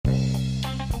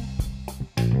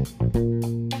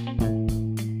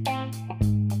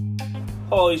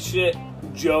Holy shit,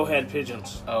 Joe had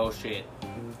pigeons. Oh shit.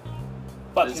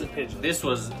 Fucking pigeons. This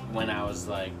was when I was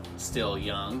like still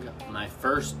young. My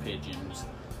first pigeons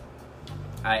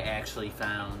I actually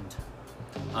found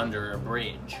under a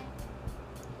bridge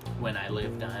when I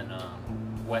lived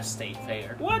on West State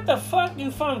Fair. What the fuck?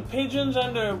 You found pigeons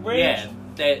under a bridge?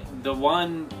 Yeah, the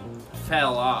one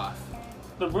fell off.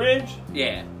 The bridge?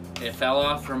 Yeah, it fell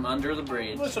off from under the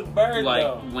bridge. What's a bird, like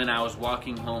though? when I was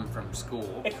walking home from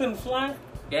school. It couldn't fly?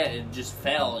 Yeah, it just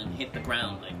fell and hit the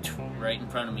ground like right in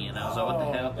front of me, and I was like, "What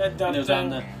the hell?" That dumb And it was thing. on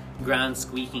the ground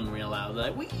squeaking real loud,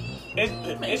 like "Wee!"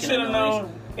 It making should a have noise.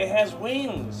 known it has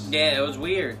wings. Yeah, it was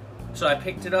weird. So I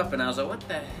picked it up and I was like, "What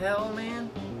the hell, man?"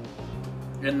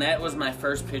 And that was my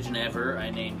first pigeon ever. I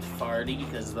named Farty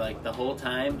because like the whole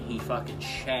time he fucking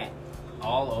shat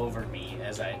all over me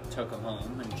as I took him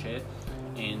home and shit.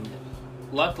 And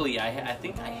luckily, I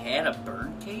think I had a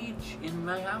bird cage in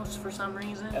my house for some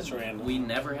reason. That's random. We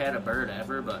never had a bird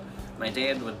ever, but my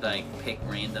dad would like pick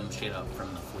random shit up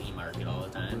from the flea market all the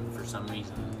time. For some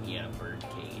reason, he had a bird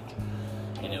cage,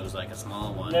 and it was like a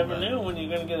small one. Never knew when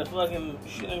you're gonna get a fucking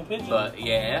shitting pigeon. But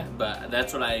yeah, but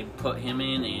that's what I put him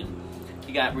in, and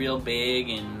he got real big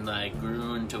and like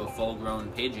grew into a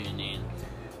full-grown pigeon. And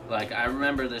like I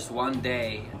remember this one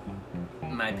day,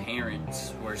 my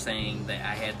parents were saying that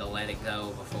I had to let it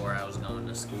go before I was going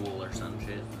to school or some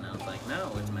shit, and I was like,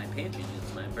 no, it's my pigeon,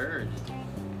 it's my bird.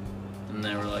 And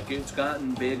they were like, it's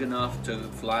gotten big enough to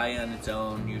fly on its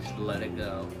own, you should let it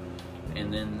go.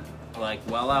 And then like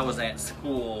while I was at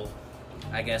school,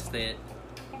 I guess that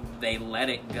they let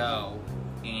it go,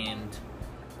 and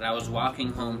I was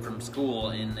walking home from school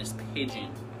and this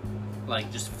pigeon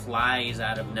like just flies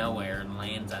out of nowhere and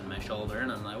lands on my shoulder,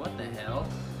 and I'm like, what the hell?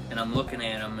 And I'm looking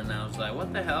at him, and I was like,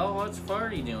 what the hell? What's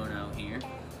Farty doing out here?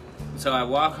 So I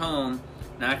walk home,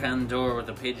 knock on the door with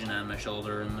a pigeon on my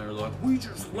shoulder, and they're like, we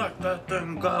just let that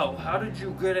thing go. How did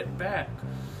you get it back?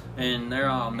 And they're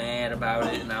all mad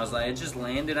about it, and I was like, it just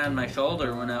landed on my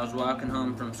shoulder when I was walking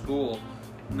home from school.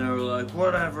 And they were like,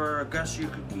 whatever, I guess you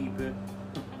could keep it.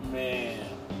 Man.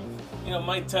 You know,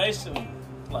 Mike Tyson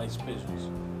likes pigeons.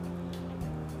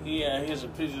 He has a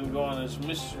pigeon go on this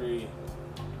mystery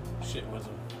shit with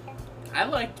him. I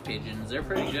liked pigeons. They're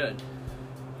pretty good.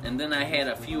 And then I had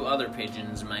a few other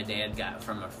pigeons my dad got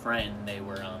from a friend. They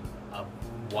were a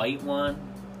white one,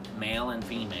 male and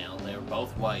female. They were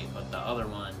both white, but the other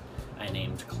one I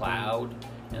named Cloud,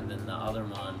 and then the other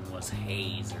one was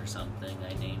Haze or something.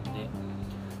 I named it.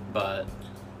 But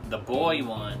the boy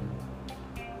one,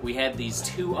 we had these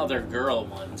two other girl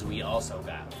ones we also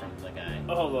got from the guy.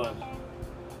 Hold on.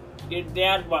 Your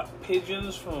dad bought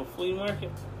pigeons from a flea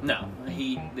market? No,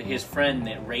 his friend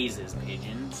that raises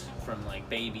pigeons from like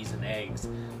babies and eggs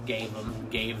gave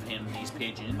him these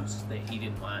pigeons that he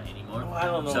didn't want anymore. Oh, I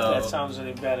don't know if that sounds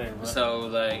any better. But... So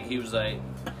like he was like,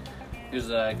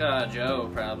 oh, Joe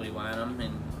probably want them,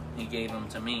 and he gave them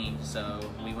to me. So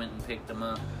we went and picked them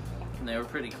up, and they were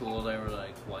pretty cool. They were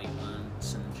like white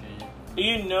ones and shit. Are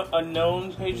you a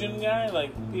known pigeon guy?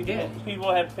 Like,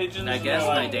 people have pigeons? I guess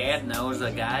my dad knows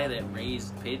a guy that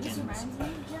raised pigeons.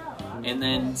 And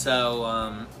then,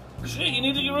 so, shit, you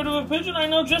need to get rid of a pigeon? I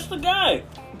know just the guy.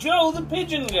 Joe, the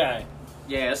pigeon guy.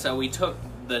 Yeah, so we took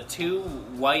the two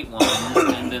white ones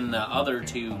and then the other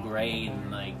two gray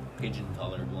and, like,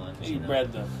 pigeon-colored ones. You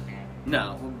bred them?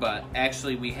 No, but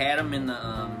actually we had them in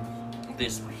the,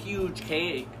 this huge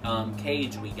cage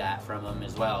we got from him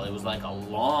as well. It was like a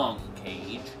long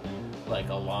cage, like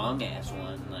a long ass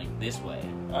one, like this way.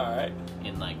 Alright.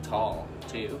 And like tall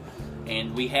too.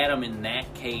 And we had them in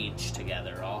that cage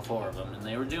together, all four of them, and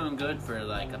they were doing good for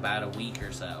like about a week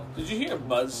or so. Did you hear a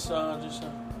buzzsaw just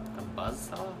now? A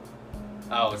buzzsaw?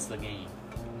 Oh, it's the game.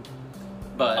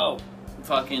 But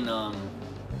fucking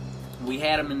we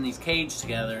had them in these cage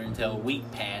together until a week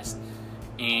passed.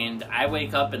 And I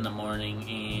wake up in the morning,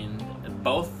 and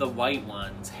both the white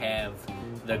ones have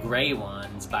the gray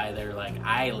ones by their like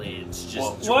eyelids,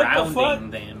 just drowning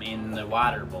them in the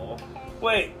water bowl.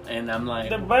 Wait. And I'm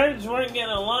like, the birds weren't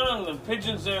getting along. The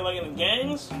pigeons, they're like in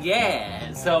gangs.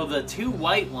 Yeah. So the two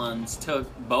white ones took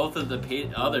both of the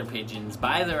other pigeons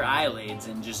by their eyelids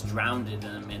and just drowned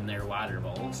them in their water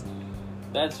bowls.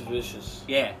 That's vicious.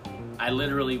 Yeah. I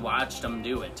literally watched them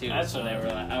do it too. That's so they were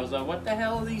like, I was like, "What the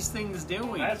hell are these things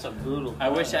doing?" That's a brutal. I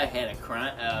wish I had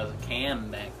a cam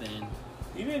back then.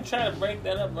 You didn't try to break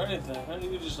that up or anything.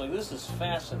 You were just like, "This is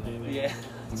fascinating." Yeah,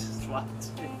 just watch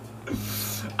it.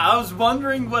 I was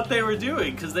wondering what they were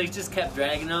doing because they just kept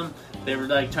dragging them. They were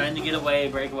like trying to get away,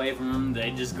 break away from him.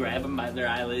 They just grab him by their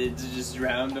eyelids, just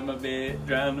drowned him a bit.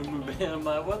 I'm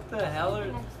like, what the hell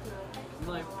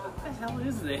what the hell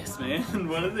is this, man?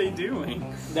 What are they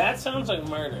doing? That sounds like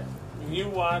murder. You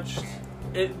watched.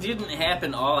 It didn't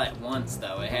happen all at once,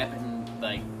 though. It happened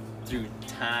like through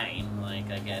time. Like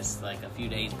I guess like a few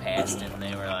days passed, and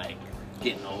they were like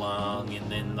getting along,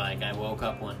 and then like I woke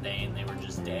up one day and they were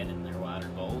just dead in their water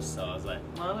bowls. So I was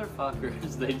like,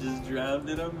 motherfuckers, they just drowned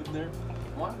them in their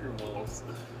water bowls.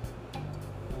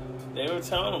 They were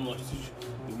telling them, like,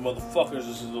 you motherfuckers,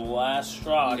 this is the last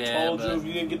straw. I told you if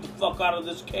you didn't get the fuck out of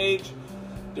this cage,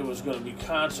 there was gonna be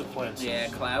consequences. Yeah,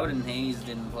 Cloud and Haze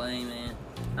didn't play, man.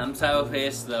 I'm so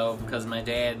pissed though because my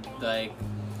dad, like,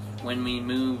 when we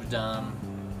moved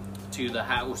to the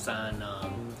house on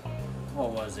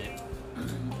what was it?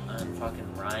 On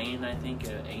fucking Ryan, I think,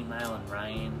 8 Mile and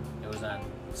Ryan. It was on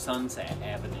Sunset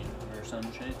Avenue or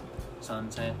some shit.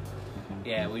 Sunset.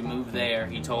 Yeah, we moved there.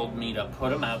 He told me to put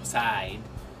them outside,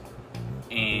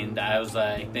 and I was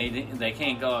like, they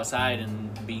can't go outside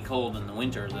and be cold in the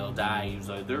winter. They'll die. He was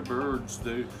like, they're birds.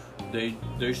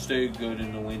 They stay good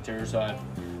in the winter. So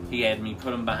he had me put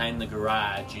them behind the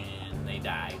garage, and they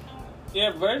died.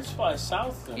 Yeah, birds fly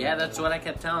south. Though. Yeah, that's what I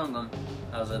kept telling them.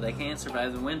 I was like, they can't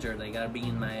survive the winter. They gotta be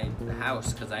in my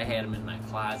house, because I had them in my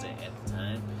closet at the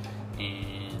time,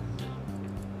 and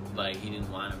like he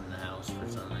didn't want them in the house for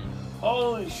something.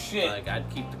 Holy shit! Like I'd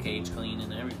keep the cage clean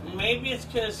and everything. Maybe it's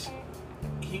because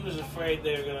he was afraid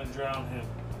they were gonna drown him.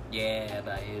 Yeah,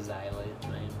 by his eyelids,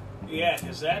 man. Yeah,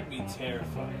 because that'd be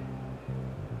terrifying.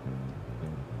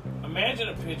 Imagine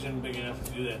a pigeon big enough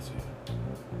to do that to you.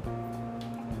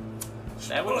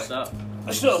 That would suck.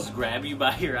 Like, just grab you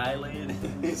by your eyelid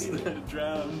and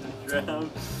drown.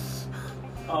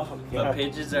 Oh, God. But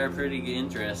pigeons are pretty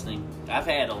interesting. I've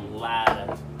had a lot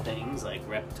of things like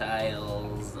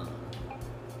reptiles,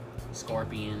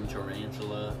 scorpion,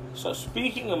 tarantula. So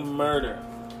speaking of murder,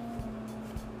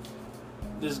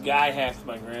 this guy hacked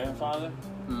my grandfather.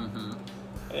 Mm-hmm.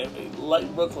 And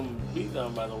like Brooklyn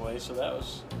Beatdown, by the way, so that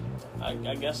was,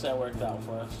 I guess that worked out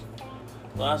for us.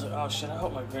 Well, I was like, oh shit, I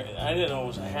hope I didn't know it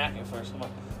was a hack at first. I'm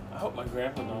like, I hope my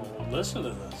grandpa don't listen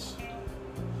to this.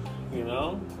 You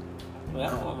know? Like,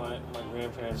 I don't want my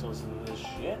grandparents to listen to this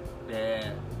shit.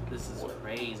 Yeah, this is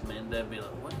crazy, man. They'd be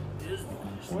like, what is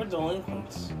this? We're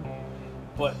delinquents.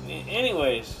 But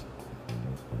anyways,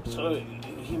 so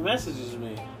he messages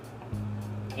me.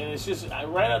 And it's just,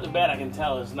 right out the bat I can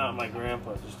tell it's not my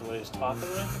grandpa, just the way he's talking to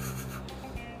me.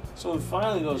 So he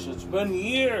finally goes, it's been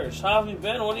years. How have you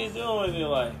been? What are you doing with your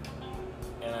life?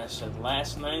 And I said,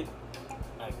 last night,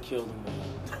 I killed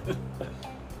a man.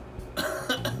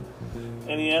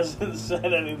 And he hasn't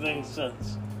said anything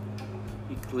since.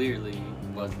 He clearly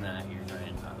was not your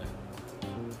grandfather.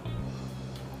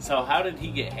 So how did he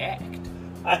get hacked?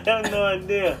 I have no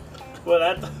idea. But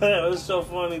I thought it was so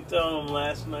funny telling him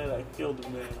last night I killed a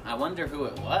man. I wonder who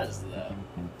it was, though.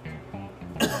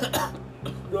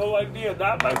 No idea,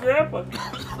 not my grandpa.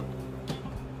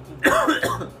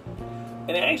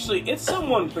 And actually, it's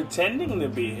someone pretending to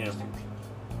be him.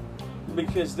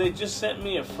 Because they just sent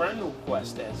me a friend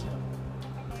request as him.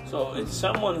 So it's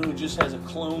someone who just has a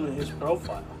clone of his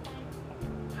profile.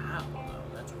 Wow,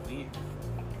 that's weird.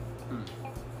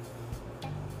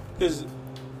 Because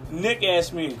Nick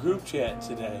asked me in group chat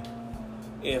today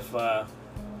if I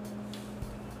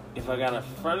got a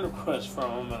friend request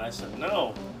from him, and I said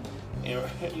no.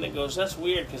 And Nick goes, that's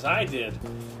weird because I did.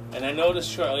 And I noticed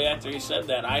shortly after he said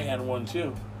that I had one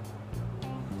too.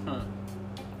 Huh.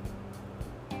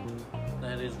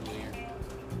 That is weird.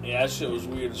 Yeah, that shit was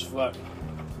weird as fuck.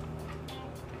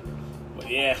 But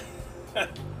yeah,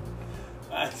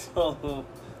 I told him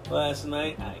last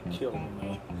night I killed him,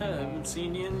 man. I haven't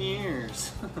seen you in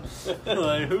years.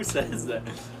 Like, who says that?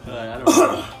 I don't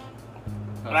know.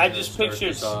 But I just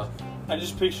pictured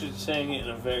saying it in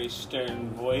a very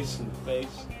stern voice and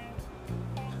face.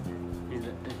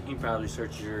 He probably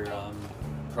searched your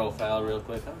profile real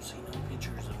quick. I don't see no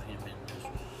pictures of him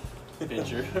in this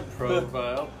picture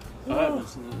profile.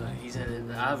 He said it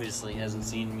obviously hasn't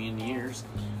seen me in years.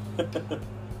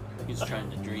 He's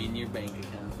trying to drain your bank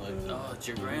account. Like, oh, it's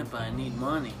your grandpa. I need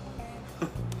money.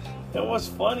 And what's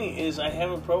funny is I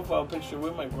have a profile picture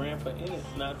with my grandpa in it,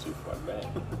 not too far back.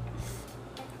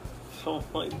 So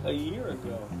like a year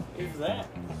ago. Is that?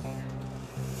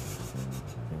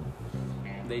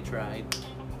 They tried.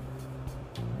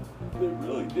 They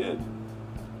really did.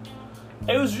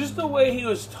 It was just the way he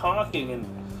was talking, and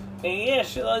yeah,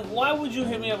 shit, like, why would you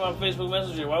hit me up on Facebook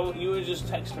Messenger? Why would you would just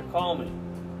text or call me?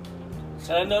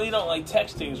 And I know you don't like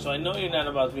texting, so I know you're not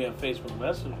about to be on Facebook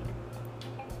Messenger.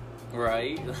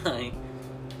 Right? Like,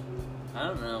 I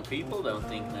don't know. People don't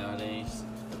think nowadays.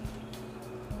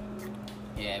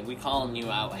 Yeah, we calling you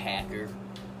out, hacker.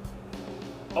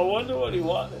 I wonder what he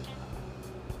wanted.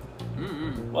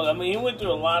 Mm-mm. Well, I mean, he went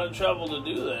through a lot of trouble to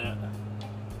do that.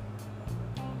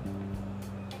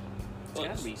 It's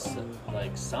gotta be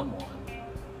like someone.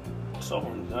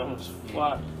 Someone dumb as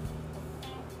fuck.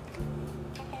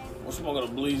 We're smoking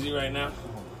a Bleezy right now.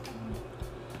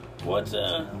 What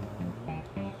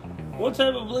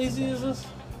type of Bleezy is this?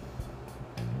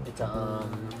 It's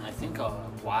I think a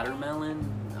watermelon.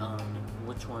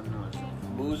 Which one was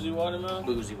it? Boozy watermelon?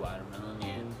 Boozy watermelon,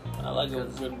 yeah. I like a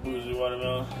good boozy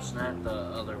watermelon. It's not the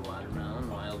other watermelon,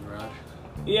 Wild Rush.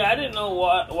 Yeah, I didn't know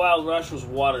Wild Rush was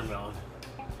watermelon.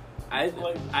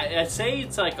 I'd say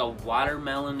it's like a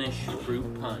watermelonish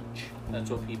fruit punch. That's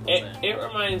what people say. It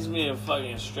reminds me of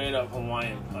fucking straight up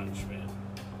Hawaiian punch, man.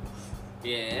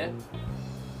 Yeah.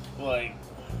 Like,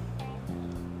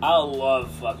 I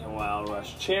love fucking Wild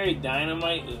Rush. Cherry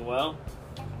Dynamite as well.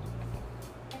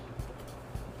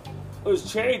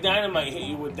 Was Cherry Dynamite hit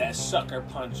you with that sucker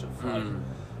punch of like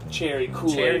cherry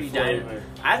Kool-Aid flavor?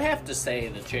 I'd have to say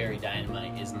the Cherry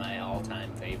Dynamite is my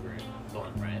all-time favorite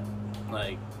blunt wrap.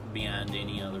 Like, beyond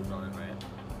any other blunt wrap.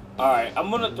 Alright, I'm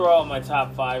gonna throw out my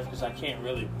top 5 because I can't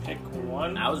really pick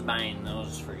one. I was buying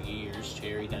those for years,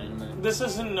 Cherry Dynamite. This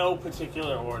is in no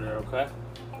particular order, okay?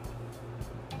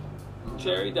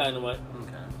 Cherry Dynamite.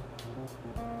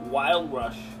 Okay. Wild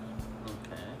Rush.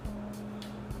 Okay.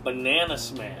 Banana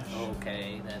Smash.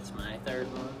 Okay, that's my third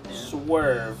one. Yeah.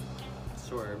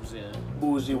 Swerves, yeah.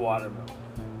 Boozy Watermelon.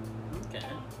 Okay.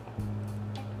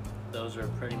 Those are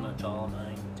pretty much all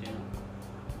mine, too.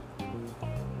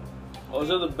 Those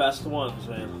are the best ones,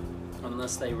 man.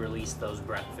 Unless they release those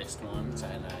breakfast ones,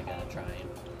 and I gotta try them.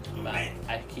 But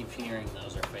I keep hearing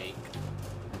those are fake.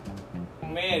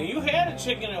 Man, you had a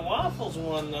chicken and waffles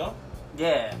one, though.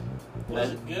 Yeah.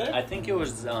 Was it good? I think it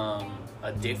was a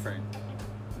different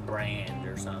brand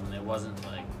or something. It wasn't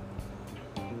like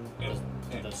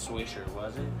the Swisher,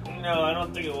 was it? No, I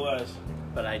don't think it was.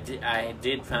 But I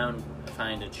did find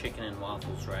a chicken and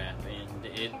waffles wrap, and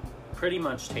it pretty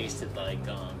much tasted like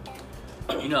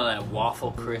you know that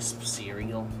waffle crisp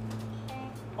cereal.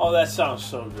 Oh, that sounds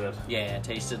so good. Yeah, it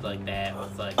tasted like that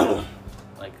with like a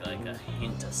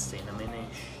hint of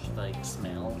cinnamonish like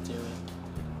smell to it.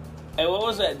 Hey, what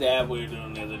was that dab we were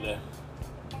doing the other day?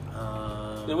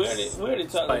 We already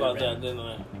talked about that,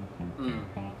 didn't we?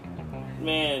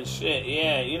 Man, shit,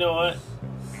 yeah. You know what?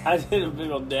 I did a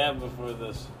big old dab before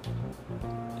this,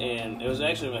 and it was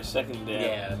actually my second dab.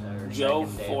 Yeah, Joe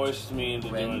forced me into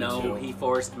doing two. No, he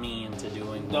forced me into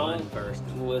doing one first.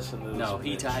 Listen to this. No,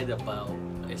 he bitch. tied a bow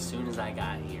as soon as I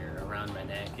got here around my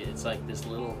neck. It's like this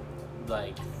little,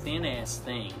 like, thin ass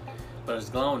thing, but it's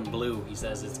glowing blue. He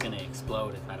says it's gonna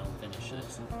explode if I don't finish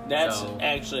this. That's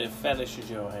actually a fetish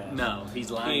Joe has. No,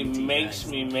 he's lying. He makes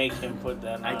me make him put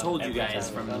that on. I told you guys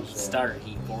from the start.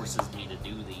 He forces me to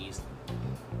do these.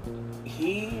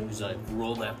 He's like,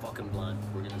 roll that fucking blunt.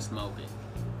 We're gonna smoke it.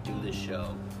 Do this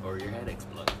show, or your head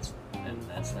explodes. And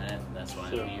that's that. That's why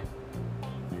I'm here.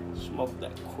 Smoke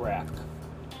that crack.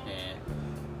 Yeah.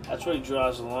 That's where he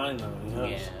draws the line, though. You know?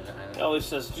 Yeah. He always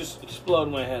says, "Just explode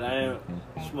my head." I am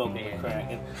smoking the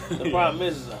crack. And the problem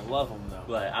is I love him though.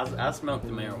 But I'll smoke the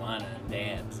marijuana and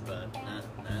dabs, but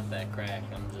not that crack.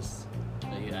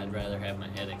 I'd rather have my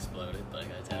head exploded, like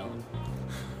I tell him.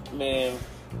 Man,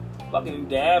 fucking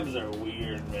dabs are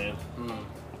weird, man.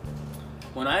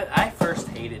 When I first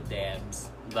hated dabs,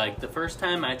 like the first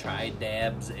time I tried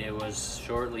dabs, it was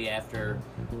shortly after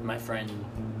my friend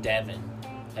Devin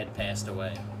had passed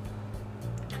away.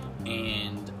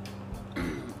 And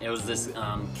it was this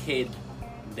kid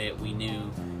that we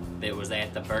knew that was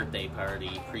at the birthday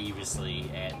party previously,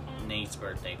 at Nate's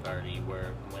birthday party,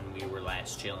 when we were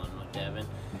last chilling with Devin.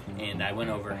 And I went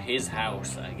over his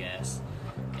house, I guess,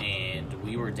 and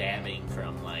we were dabbing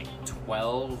from like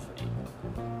 12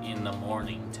 in the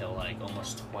morning till like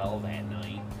almost 12 at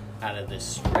night out of this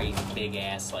straight big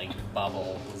ass like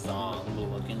bubble zong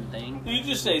looking thing. Did you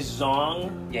just say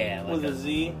zong? Yeah, like with a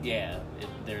Z. Yeah,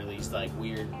 they're these like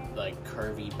weird like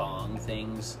curvy bong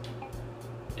things.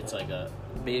 It's like a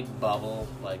big bubble,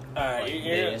 like, alright, like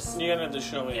you're this, gonna have to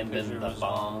show me. and then the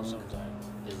bong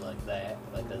is like that,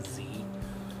 like a Z.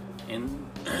 And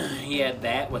he had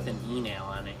that with an e-nail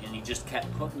on it, and he just kept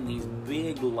putting these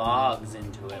big logs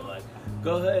into it, like,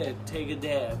 go ahead, take a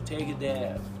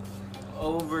dab,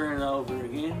 over and over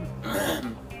again.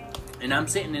 And I'm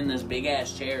sitting in this big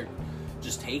ass chair,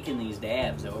 just taking these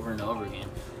dabs over and over again.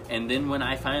 And then when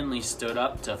I finally stood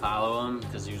up to follow him,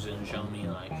 because he was going to show me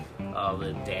like all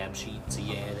the dab sheets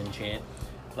he had and shit,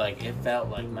 like it felt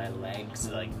like my legs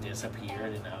like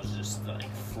disappeared and I was just like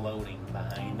floating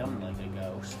behind him like a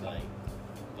ghost,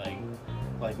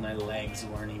 like my legs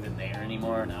weren't even there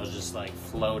anymore and I was just like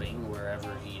floating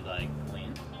wherever he like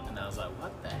went, and I was like,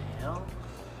 what the hell?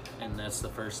 And that's the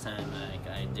first time like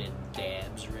I did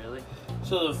dabs, really.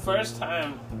 So the first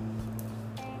time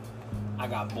I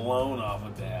got blown off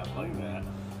a dab like that.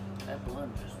 That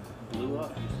blunt just blew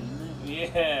up, you seen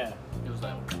that? Yeah. It was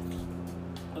like,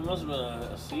 It must have been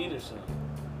a seed or something.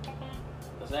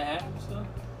 Does that happen still?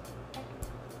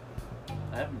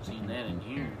 I haven't seen that in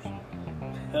years.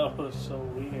 That was so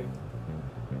weird.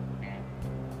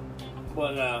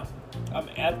 But I'm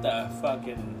at the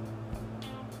fucking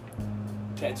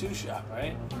tattoo shop,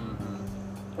 right?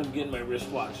 Mm-hmm. I'm getting my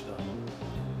wristwatch done.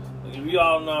 Like, if you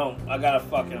all know, I got a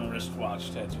fucking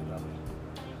wristwatch tattooed on me.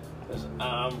 Because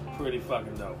I'm pretty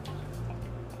fucking dope.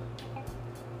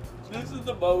 This is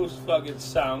the most fucking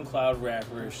SoundCloud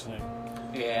rapperish thing.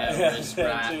 Yeah, wrist watch.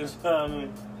 Tattoos on me.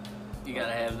 You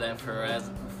gotta have that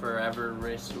forever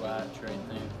wristwatch right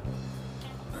there.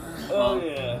 Oh, Well,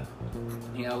 yeah.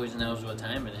 He always knows what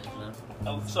time it is,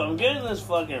 though. So I'm getting this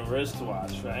fucking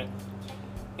wristwatch, right?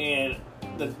 And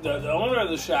the owner of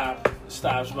the shop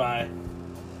stops by.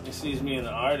 He sees me and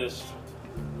the artist.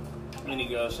 And he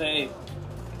goes, hey,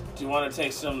 do you want to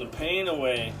take some of the pain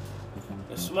away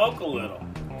and smoke a little?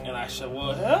 And I said,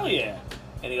 well, hell yeah.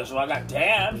 And he goes, well, I got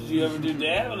dabs. Do you ever do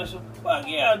dab? And I said, fuck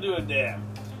yeah, I'll do a dab.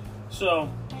 So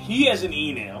he has an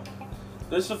e-nail.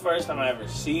 This is the first time I ever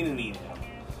seen an e-nail,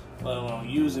 let alone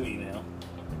use an e-nail.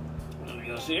 And he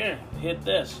goes, here, hit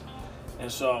this.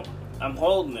 And so I'm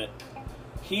holding it.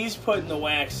 He's putting the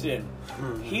wax in.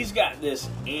 He's got this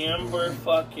amber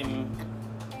fucking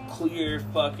clear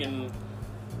fucking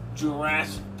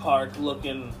Jurassic Park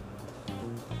looking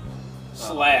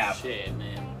slab. Oh, shit,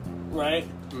 man. Right?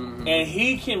 Mm-hmm. And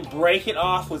he can break it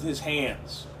off with his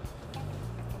hands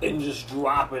and just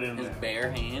drop it in His there.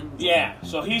 bare hands? Yeah,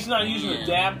 so he's not using a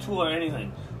dab tool or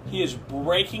anything. He is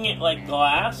breaking it like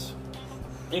glass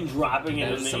and dropping it in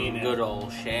That's the some e-nail. good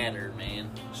old shatter, man.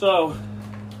 So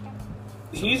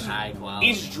he's High quality.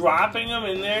 he's dropping them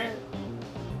in there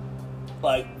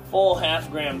like full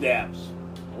half-gram dabs.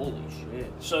 Holy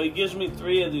shit. So he gives me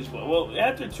 3 of these. Well,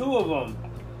 after 2 of them,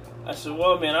 I said,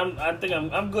 well, man, I think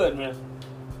I'm good, man.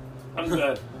 I'm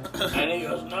good. And he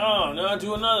goes, no,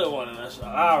 do another one. And I said,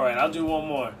 all right, I'll do one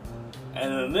more.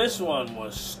 And then this one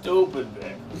was stupid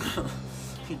big.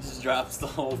 He just drops the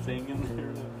whole thing in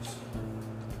there.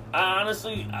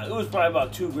 Honestly, it was probably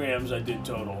about 2 grams I did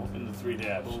total in the 3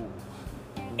 dabs. Ooh.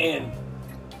 And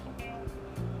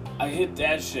I hit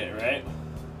that shit, right?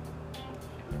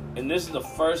 And this is the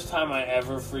first time I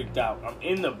ever freaked out. I'm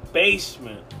in the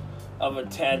basement of a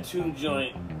tattoo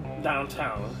joint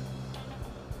downtown.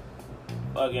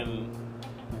 Fucking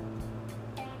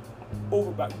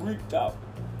over by Greeked out.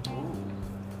 Ooh.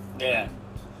 Yeah.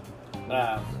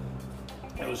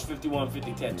 It was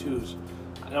 5150 Tattoos.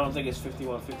 I don't think it's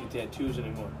 5150 Tattoos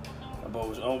anymore. But it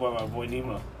was owned by my boy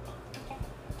Nemo.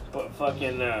 But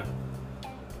fucking,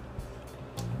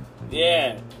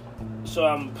 yeah. So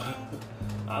I'm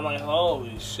like,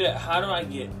 holy shit, how do I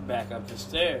get back up the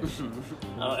stairs?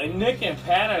 And Nick and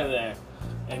Pat are there.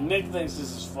 And Nick thinks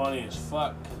this is funny as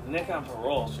fuck. Nick on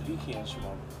parole, so he can't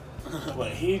smoke.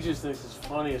 But he just thinks it's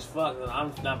funny as fuck. And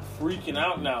I'm freaking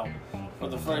out now for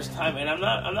the first time. And I'm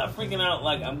not freaking out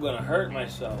like I'm gonna hurt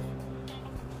myself.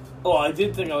 Oh, I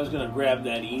did think I was gonna grab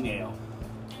that e-nail.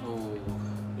 Ooh.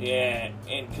 Yeah,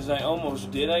 and because I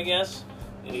almost did, I guess.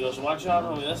 And he goes, watch out,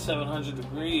 homie, that's 700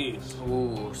 degrees.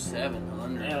 Ooh,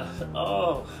 700. And I said,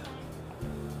 oh.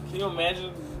 Can you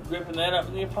imagine gripping that up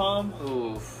in your palm?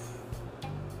 Oof.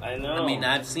 I know. I mean,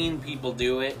 I've seen people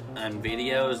do it on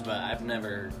videos, but I've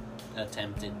never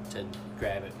attempted to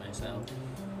grab it myself.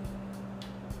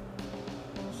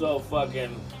 So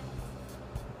fucking...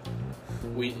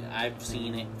 I've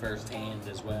seen it firsthand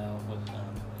as well with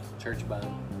Church Bud.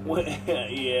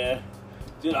 Yeah.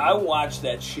 Dude, I watched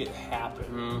that shit happen.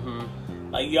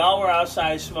 Mm-hmm. Like, y'all were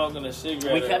outside smoking a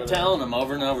cigarette. We kept telling them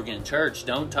over and over again, Church,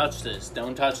 don't touch this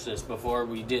before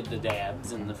we did the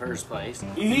dabs in the first place.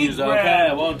 He was okay,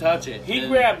 I won't touch it. He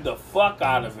grabbed the fuck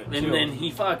out of it, too. And then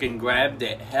he fucking grabbed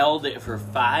it, held it for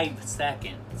 5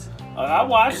 seconds. I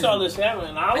watched all this happen,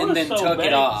 and I was and then so took baked.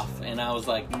 it off, and I was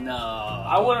like, no.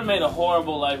 I would have made a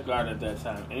horrible lifeguard at that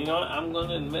time. And you know what? I'm going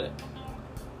to admit it.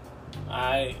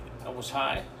 I was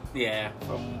high Yeah.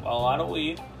 from a lot of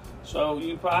weed. So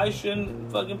you probably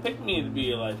shouldn't fucking pick me to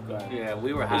be a lifeguard. Yeah,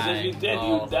 we were Because high. if you did, all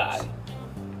you'd of die. us.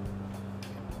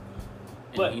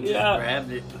 But, And he yeah. just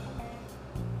grabbed it.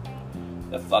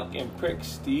 The fucking prick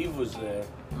Steve was there.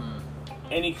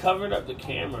 And he covered up the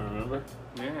camera, remember?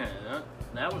 Yeah,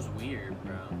 that was weird,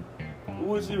 bro.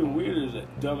 What's even weirder is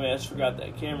that dumbass forgot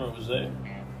that camera was there.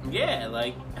 Yeah,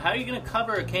 like, how are you gonna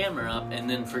cover a camera up and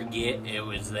then forget it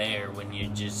was there when you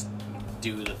just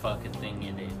do the fucking thing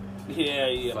you did?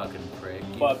 Yeah. Fucking prick.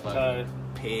 You Fucktard.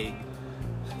 Pig.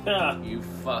 You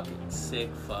fucking sick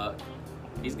fuck.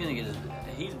 He's been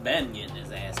getting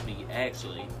his ass beat,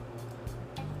 actually.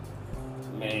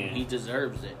 Man. He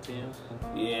deserves it, too.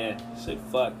 Yeah, sick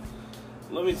fuck.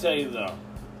 Let me tell you, though.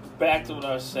 Back to what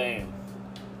I was saying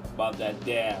about that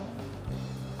dab.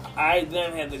 I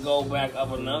then had to go back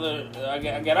up another... I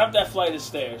got up that flight of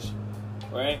stairs,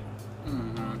 right?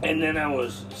 Mm-hmm. And then I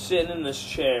was sitting in this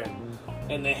chair,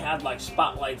 and they had, like,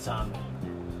 spotlights on me.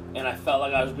 And I felt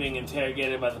like I was being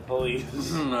interrogated by the police.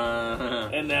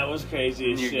 And that was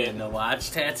crazy as You're shit. getting a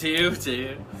watch tattoo,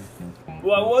 too?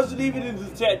 Well, I wasn't even in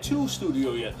the tattoo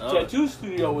studio yet. The Oh. tattoo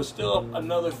studio was still up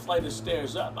another flight of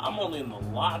stairs up. I'm only in the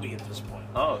lobby at this point.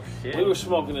 Oh, shit. We were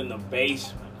smoking in the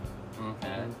basement.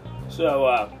 Okay.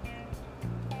 So,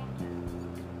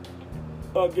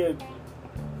 fucking...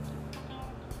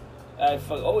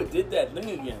 Oh, it did that thing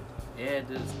again. Yeah, it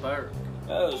did spark.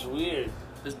 That was weird.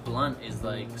 This blunt is,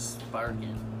 like,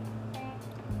 sparking.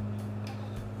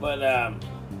 But,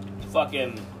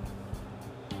 fucking...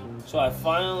 So I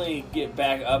finally get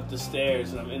back up the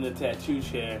stairs, and I'm in the tattoo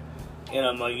chair, and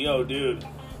I'm like, yo, dude,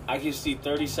 I can see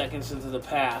 30 seconds into the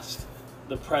past,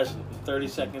 the present, and 30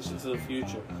 seconds into the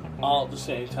future, all at the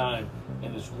same time,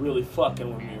 and it's really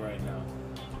fucking with me right now.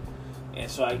 And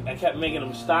so I kept making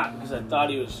him stop because I thought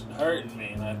he was hurting me,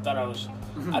 and I thought I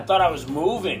was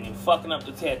moving and fucking up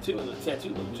the tattoo, and the tattoo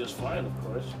looked just fine, of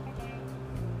course.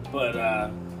 But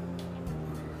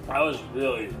I was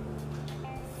really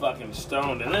fucking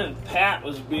stoned. And then Pat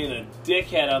was being a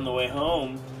dickhead on the way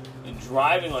home and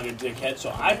driving like a dickhead,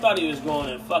 so I thought he was going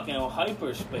in fucking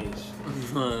hyperspace.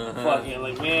 Fucking,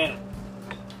 like, man,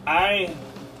 that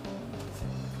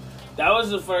was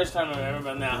the first time I've ever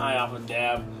been that high off a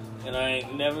dab, and I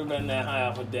ain't never been that high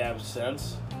off a dab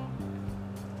since.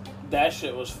 That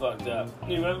shit was fucked up.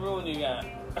 You remember when you got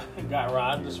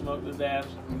Rod to smoke the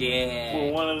dabs? Yeah.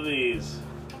 Well, one of these.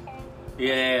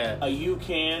 Yeah. A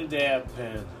UCAN dab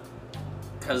pen.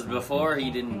 Because before he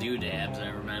didn't do dabs, I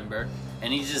remember.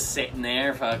 And he's just sitting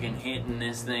there fucking hitting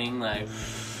this thing like...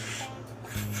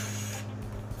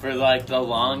 For like the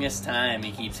longest time,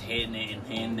 he keeps hitting it and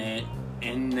hitting it.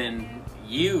 And then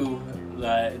you,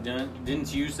 like,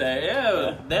 didn't you say,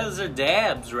 yeah, those are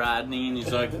dabs, Rodney? And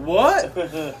he's like, what?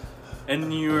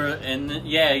 And you were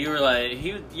like,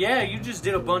 you just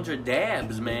did a bunch of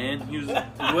dabs, man. He was,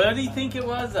 what do you think it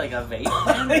was? Like a vape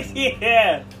pen?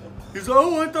 Yeah. He's like,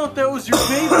 oh, I thought that was your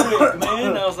vape,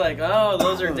 man. I was like, oh,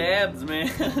 those are dabs, man.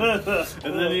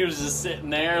 And then he was just sitting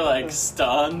there, like,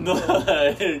 stunned,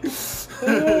 like, just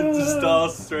all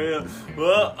straight up.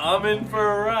 Well, I'm in for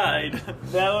a ride.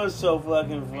 That was so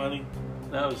fucking funny.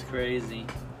 That was crazy.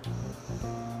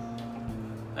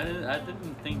 I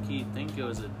didn't think he'd think it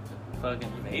was a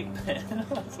fucking vape pen.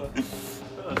 I was like,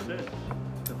 oh shit.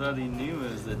 I thought he knew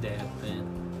it was a dab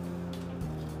pen.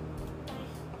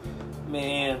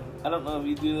 Man, I don't know if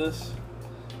you do this,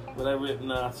 but I rip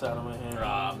knots out of my hair.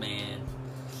 Aw, man.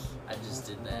 I just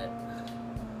did that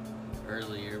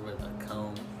earlier with a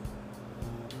comb.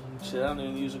 Shit, I don't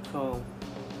even use a comb.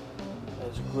 I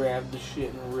just grab the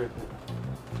shit and rip it.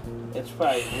 It's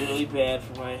probably really bad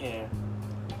for my hair.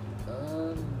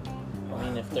 I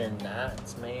mean, if they're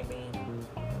knots, maybe.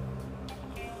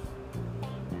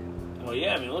 Well,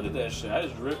 yeah, I mean, look at that shit. I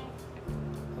just rip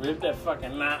that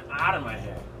fucking knot out of my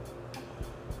hair.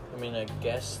 I mean, I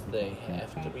guess they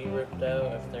have to be ripped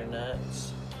out if they're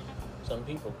knots. Some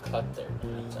people cut their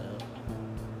knots out.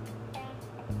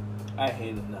 I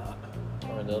hate a knot.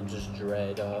 Or they'll just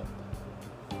dread up.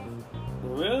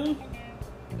 Really?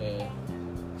 Yeah.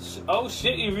 Oh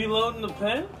shit, you reloading the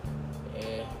pen?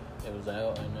 Yeah. It was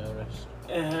out, I noticed.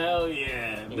 Hell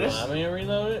yeah. You want me to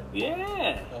reload it?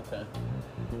 Yeah. Okay.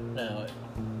 Now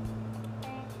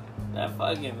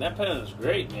That pen is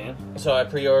great, man. So I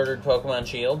pre-ordered Pokemon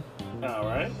Shield.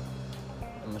 Alright.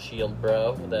 I'm a Shield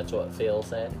bro. That's what Phil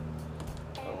said.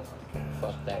 Oh my god.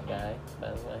 Fuck that guy,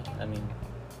 by the way. I mean,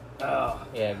 Oh.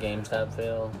 yeah, GameStop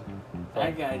Phil.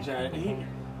 That guy,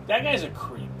 that guy's a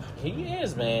creep. He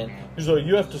is, man. He's like,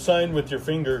 you have to sign with your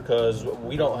finger because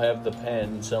we don't have the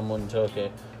pen. Someone took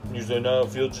it. And he's like, no,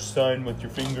 if you'll just sign with your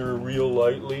finger real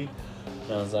lightly.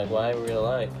 And I was like, why real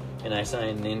light? And I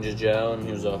signed Ninja Joe, and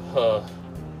he was like, huh.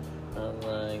 I was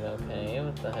like, okay,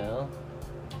 what the hell?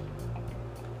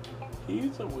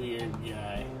 He's a weird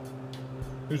guy.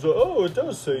 He's like, oh, it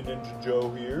does say Ninja Joe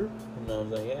here. And I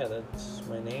was like, yeah, that's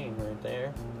my name right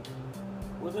there.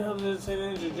 What the hell did it say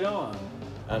Ninja Joe on?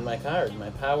 On my card, my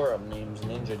power-up name's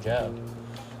Ninja Joe.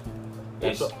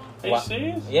 Are you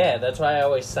serious? Yeah, that's why I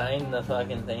always sign the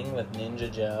fucking thing with Ninja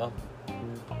Joe.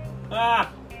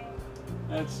 Ah!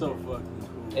 That's so fucking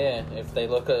cool. Yeah,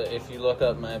 if you look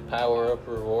up my power-up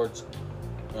rewards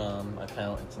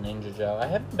account, it's Ninja Joe. I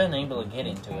haven't been able to get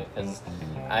into it because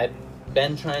I've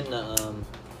been trying to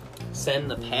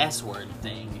send the password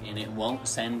thing, and it won't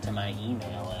send to my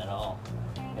email at all.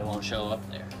 It won't show up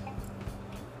there.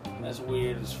 That's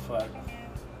weird as fuck.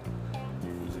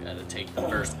 You gotta take the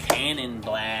first cannon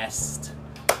blast.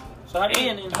 So how do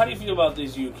you feel about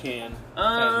these UCAN?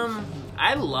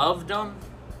 I loved them,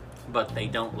 but they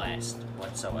don't last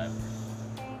whatsoever.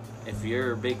 If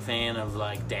you're a big fan of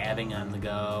like dabbing on the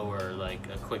go or like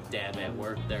a quick dab at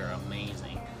work, they're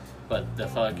amazing. But the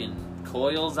fucking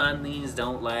coils on these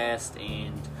don't last,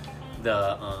 and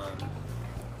the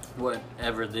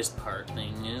whatever this part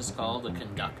thing is called, the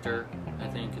conductor, I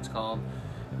think it's called,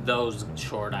 those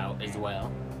short out as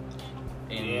well.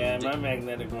 And yeah, my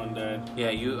magnetic one died.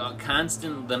 yeah,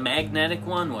 the magnetic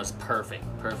one was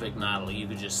perfect model. You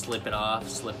could just slip it off,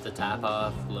 slip the top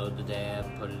off, load the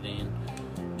dab, put it in.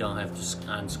 Don't have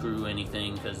to unscrew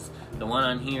anything, because the one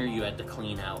on here you had to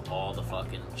clean out all the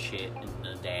fucking shit and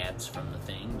the dabs from the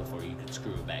thing before you could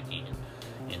screw it back in.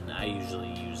 And I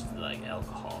usually use like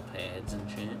alcohol pads and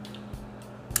shit.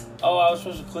 Oh, I was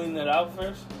supposed to clean that out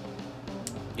first?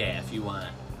 Yeah, if you want.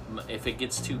 If it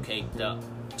gets too caked up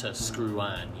to screw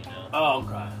on, you know. Oh,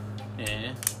 God.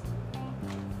 Yeah.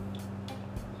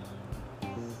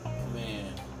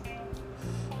 Man.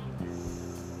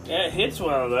 Yeah, it hits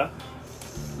well, though.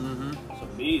 Mm-hmm. It's a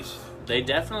beast. They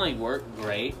definitely work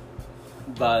great,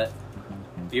 but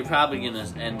you're probably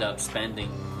gonna end up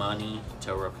spending money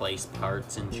to replace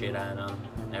parts and shit on them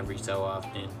every so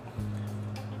often.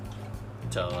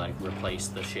 To like replace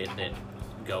the shit that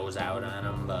goes out on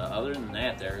them, but other than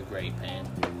that, they're a great pen.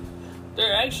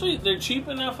 They're cheap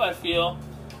enough, I feel,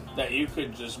 that you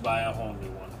could just buy a whole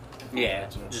new one. Yeah,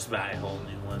 just buy a whole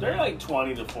new one. They're like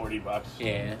 $20 to $40.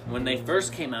 Yeah, when they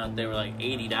first came out, they were like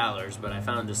 $80, but I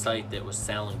found a site that was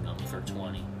selling them for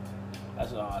 $20.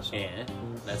 That's awesome. Yeah,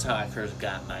 that's how I first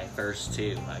got my first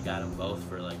two. I got them both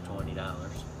for like $20,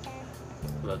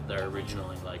 but they're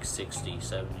originally like $60,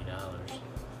 $70.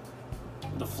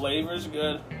 The flavor's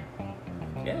good.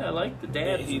 Yeah, I like the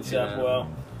dabs. It heats up well.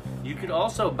 You could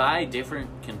also buy different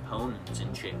components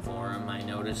and shit for them, I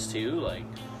noticed too. Like,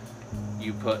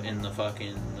 you put in the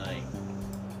fucking, like,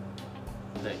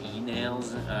 the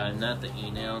e-nails, not the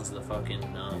e-nails, the fucking,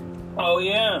 oh,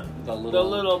 yeah. the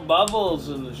little bubbles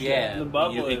and the shit. yeah, The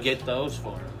bubblers. you could get those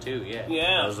for them too, yeah.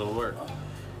 Yeah. Those will work.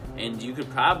 And you could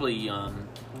probably,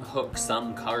 hook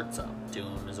some carts up to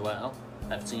them as well.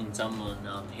 I've seen someone,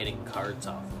 hitting carts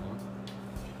off of them.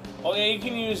 Oh, yeah, you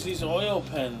can use these oil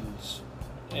pens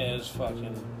as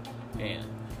fucking... Yeah.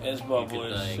 As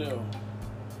bubblers, like, too.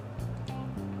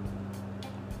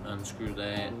 Unscrew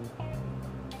that,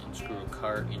 unscrew a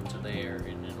cart into there,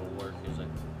 and it'll work as a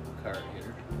cart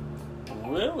hitter.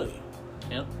 Really?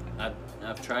 Yep,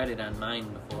 I've tried it on mine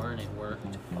before, and it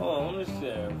worked. Hold on, let me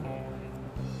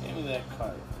see. Give me that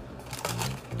card.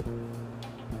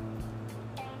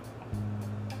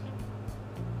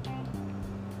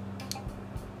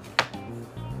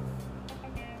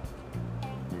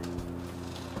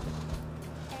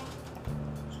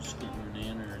 Screw it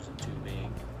in, or is it too big?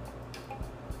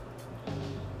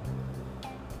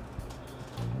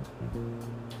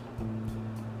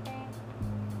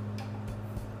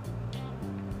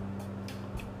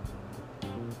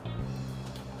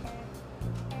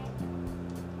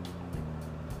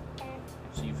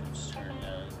 See if it's turned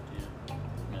on, too.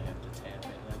 Might have to tap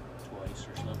it like twice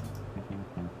or something.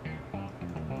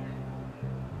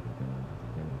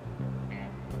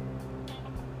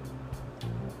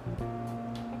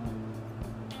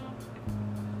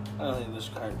 I don't think this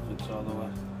card fits all the way.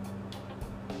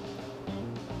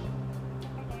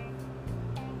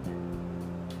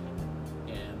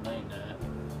 Yeah, it might not.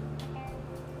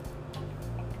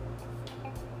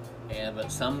 Yeah,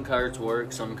 but some carts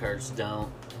work, some carts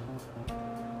don't.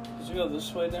 Does it go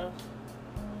this way now?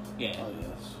 Yeah. Oh,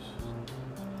 yes.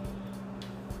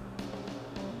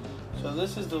 So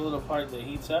this is the little part that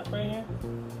heats up right here?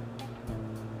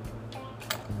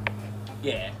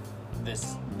 Yeah.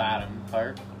 This bottom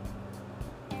part.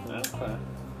 Okay.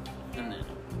 And then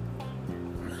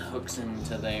hooks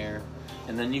into there.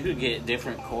 And then you could get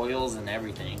different coils and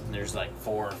everything. There's like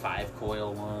 4 or 5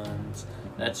 coil ones.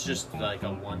 That's just like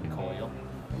a 1 coil.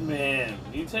 Man,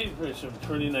 you take some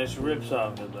pretty nice rips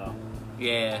off it, though.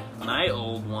 Yeah, my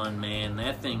old one, man,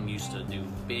 that thing used to do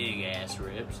big ass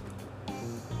rips.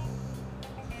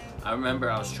 I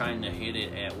remember I was trying to hit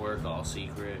it at work all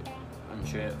secret and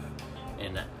shit,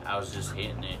 and I was just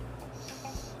hitting it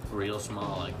real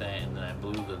small like that, and then I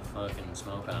blew the fucking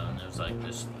smoke out, and it was like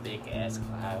this thick ass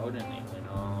cloud, and it went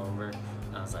all over,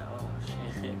 and I was like, oh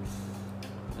shit,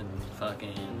 and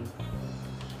fucking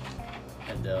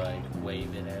had to like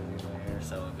wave it everywhere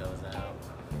so it goes out.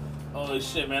 Holy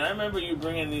shit, man! I remember you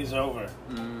bringing these over.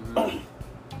 Mm-hmm. I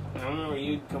remember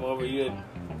you'd come over. You had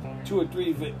 2 or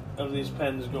 3 of these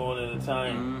pens going at a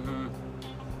time. Mm-hmm.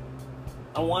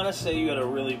 I want to say you had a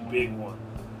really big one.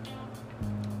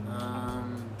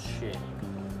 Shit.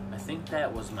 I think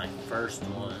that was my first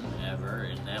one ever,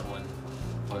 and that one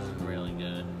wasn't really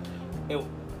good.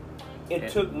 It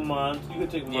took months. You could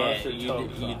take monster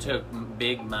you took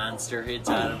big monster hits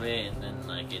out of it, and then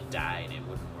like it died. It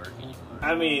wouldn't work anymore.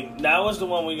 I mean, that was the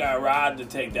one we got Rod to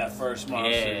take that first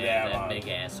monster dab that on. big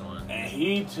ass one. And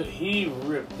he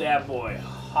ripped that boy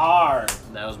hard.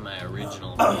 That was my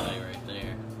original boy right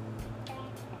there.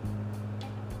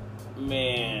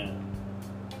 Man.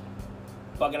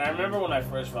 Fucking, I remember when I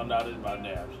first found out about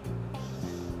dabs.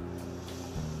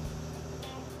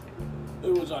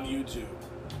 It was on YouTube.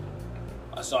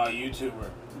 I saw a YouTuber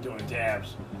doing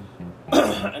dabs.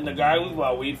 And the guy we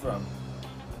bought weed from,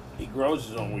 he grows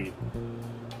his own weed.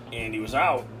 And he was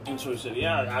out. And so he said,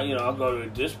 yeah, I'll go to a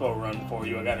dispo run for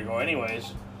you. I got to go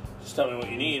anyways. Just tell me what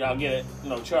you need. I'll get it.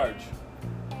 No charge.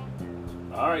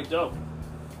 All right, dope.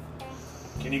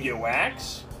 Can you get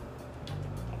wax?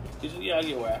 He said, yeah, I'll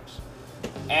get wax.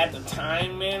 At the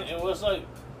time, man, it was like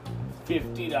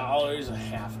 $50 a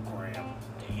half gram.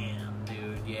 Damn,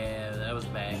 dude. Yeah, that was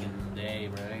back in the day,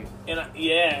 right? And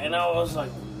I was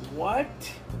like, what?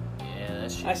 Yeah,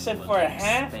 that shit. I said was for a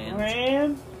half expensive.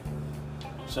 gram?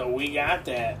 So we got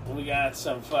that. We got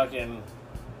some fucking,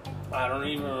 I don't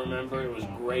even remember, it was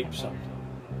grape something.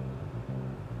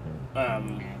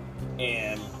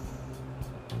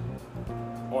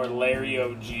 Or Larry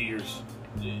OG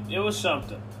it was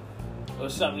something. It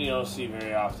was something you don't see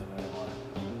very often anymore.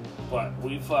 But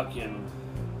we fucking,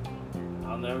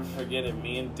 I'll never forget it,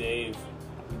 me and Dave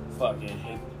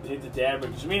fucking hit the dab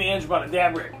rig. Because me and Andrew bought a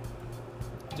dab rig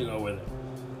to go with it.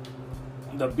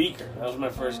 The Beaker, that was my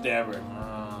first dab rig.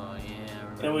 Oh,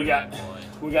 yeah. And we got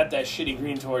that shitty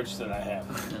green torch that I have.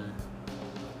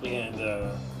 And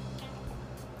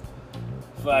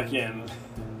fucking,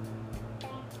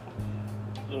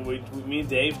 me and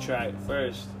Dave tried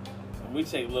first. And we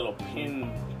take little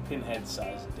pinhead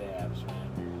sized dabs,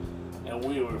 man. And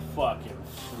we were fucking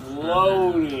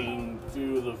floating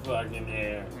through the fucking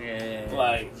air. Yeah.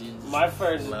 Like, my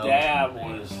first dab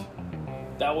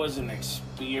was an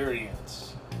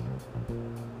experience.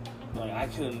 Like, I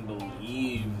couldn't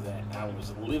believe that I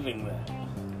was living that.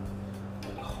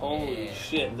 Like, holy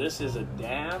shit, this is a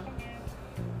dab?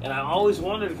 And I always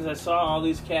wondered, because I saw all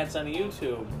these cats on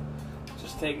YouTube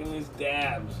just taking these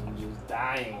dabs and just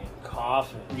dying and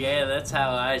coughing. Yeah, that's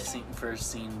how I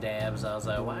first seen dabs. I was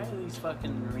like, why are these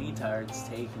fucking retards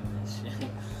taking this shit?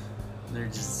 They're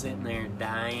just sitting there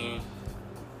dying.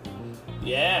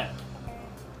 Yeah.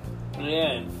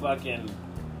 Yeah, and fucking,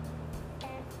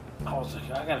 I was like,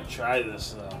 I gotta try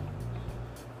this though.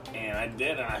 And I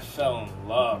did, and I fell in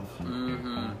love.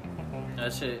 Mm-hmm.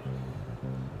 That shit.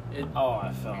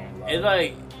 I fell in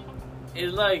love.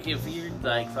 It's like if you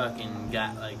like fucking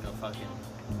got like a fucking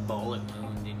bullet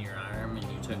wound in your arm and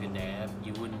you took a dab,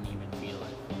 you wouldn't even feel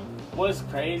it. What's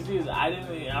crazy is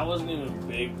I wasn't even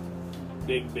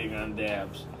big on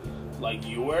dabs like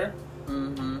you were.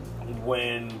 Mm-hmm.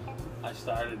 When I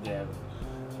started dabbing.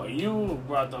 But you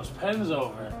brought those pens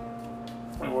over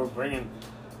and we're bringing,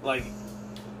 like,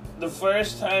 the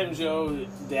first time Joe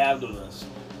dabbed with us,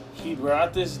 he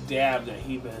brought this dab that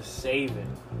he'd been saving.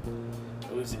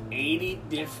 It was 80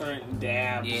 different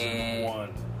dabs in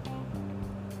one.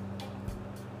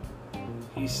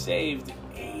 He saved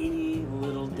 80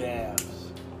 little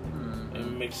dabs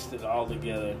and mixed it all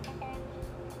together.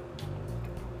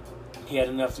 He had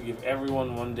enough to give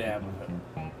everyone one dab of it.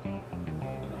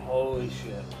 And holy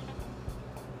shit.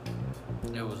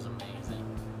 It was amazing.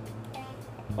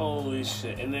 Holy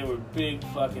shit. And they were big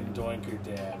fucking doinker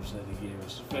dabs that he gave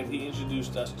us. In fact, he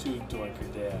introduced us to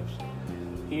doinker dabs.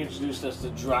 He introduced us to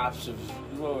drops of,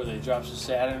 what were they, drops of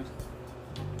Saturn?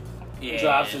 Yeah.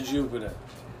 Drops of Jupiter.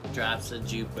 Drops of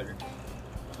Jupiter.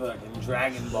 Fucking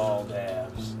Dragon Ball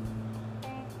dabs.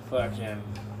 Fucking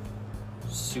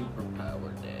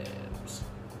superpower dabs.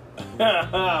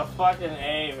 Fucking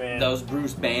A, man. Those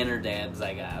Bruce Banner dabs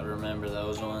I got. Remember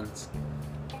those ones?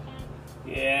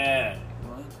 Yeah.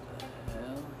 What the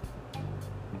hell?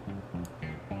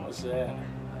 What's that?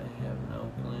 I have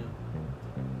no clue.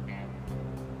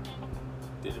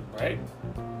 Did it break?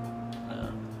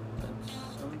 No, that's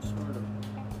some sort of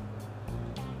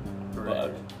bread.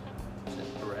 Bug. Is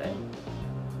it bread?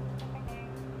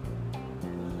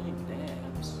 Like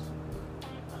dabs.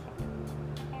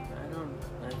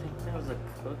 I think that was a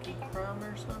cookie crumb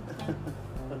or something.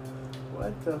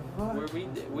 What the fuck?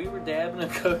 We were dabbing a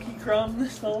cookie crumb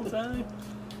this whole time?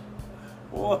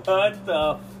 What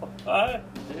the fuck?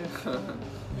 Dude.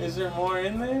 Is there more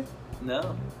in there?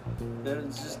 No.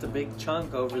 There's just a big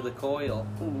chunk over the coil.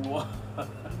 What the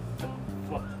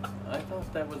fuck? I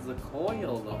thought that was the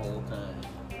coil the whole time.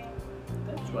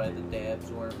 That's why the dabs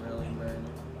weren't really burning.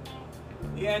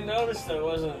 Yeah, I noticed I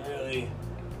wasn't really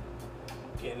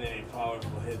getting any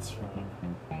powerful hits from it.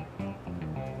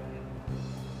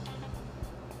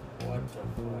 What the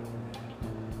fuck?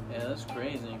 Yeah, that's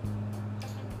crazy.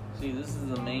 See, this is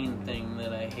the main thing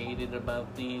that I hated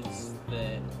about these,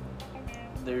 that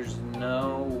there's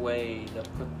no way to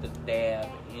put the dab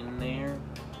in there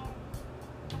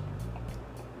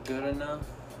good enough,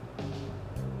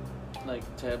 like,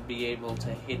 to be able to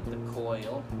hit the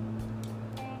coil.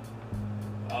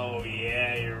 Oh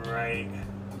yeah, you're right.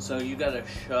 So you gotta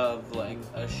shove, like,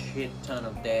 a shit ton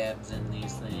of dabs in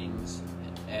these things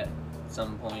at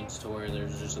some points to where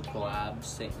there's just a glob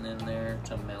sitting in there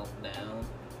to melt down.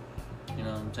 You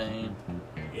know what I'm saying?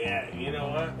 Yeah, you know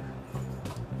what?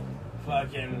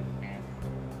 Fucking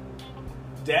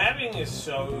dabbing is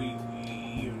so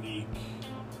unique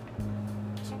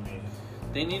to me.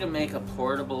 They need to make a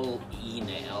portable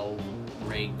e-nail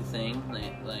rig thing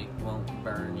that, like, won't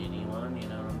burn anyone, you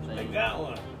know what I'm They saying? got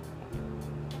one.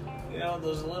 You know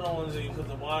those little ones that you put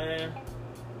the water in?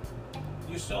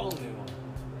 You sold me one.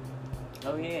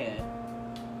 Oh, yeah.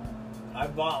 I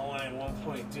bought one at one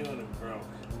point too and it broke.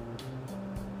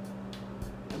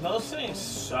 And those things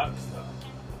suck though.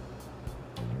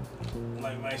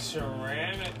 Like my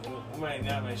ceramic,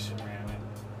 not my ceramic,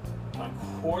 my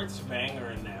quartz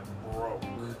banger in that broke.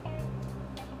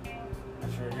 I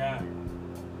forgot.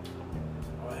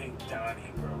 Oh, I think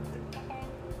Donnie broke it.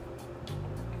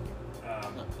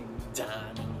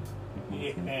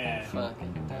 Donnie. Yeah.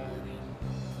 Fucking Donnie.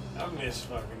 I miss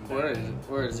fucking Donnie.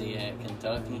 Where is he at?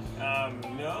 Kentucky?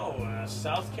 No,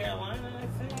 South Carolina, I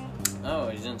think. Oh,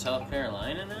 he's in South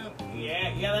Carolina now?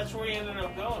 Yeah, that's where he ended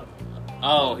up going.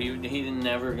 Oh, he didn't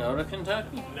never go to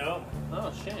Kentucky? No.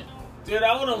 Oh, shit. Dude,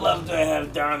 I would have loved to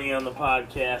have Donnie on the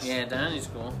podcast. Yeah, Donnie's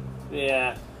cool.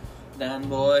 Yeah. Don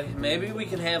boy. Maybe we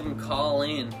can have him call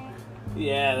in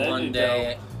Yeah, that'd one be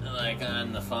day, like,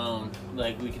 on the phone.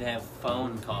 Like, we could have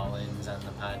phone call-ins on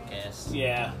the podcast. dope.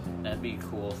 Yeah. That'd be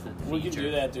cool for the future. We could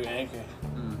do that through Anchor.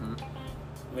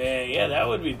 Mm-hmm. Man, yeah, that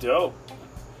would be dope.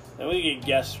 Then we could get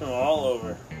guests from all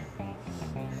over.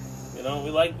 You know,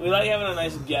 we like having a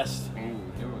nice guest Ooh,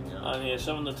 here we go. on here,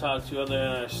 someone to talk to other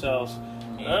than ourselves.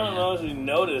 Yeah. I don't know if we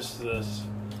noticed this.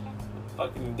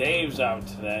 Fucking Dave's out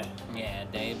today. Yeah,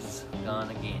 Dave's gone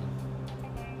again.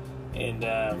 And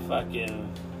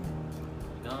fucking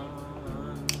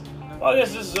Gone. well, I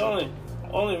guess this is only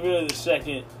really the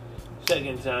second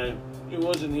time. He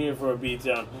wasn't here for a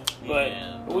beatdown. But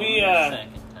yeah, we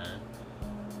second time.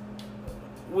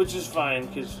 which is fine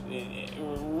because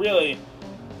really,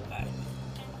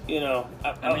 you know,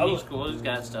 I mean, he's cool. He's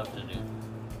got stuff to do.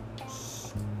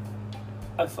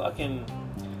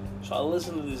 So I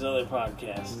listen to these other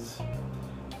podcasts,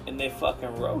 and they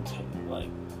fucking rotate. Like,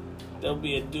 there'll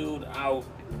be a dude out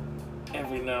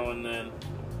every now and then,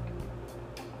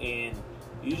 and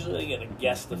usually they get a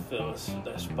guest to fill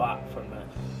their spot from that.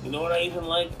 You know what I even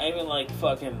like? I even like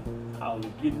fucking how the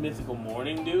Good Mythical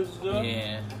Morning dudes do it.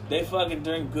 Yeah. They fucking,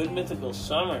 during Good Mythical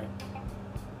Summer,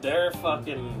 they're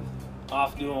fucking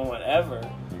off doing whatever,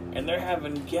 and they're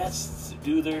having guests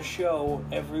do their show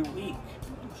every week.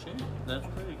 Oh, shit. That's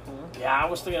pretty cool. Yeah, I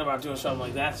was thinking about doing something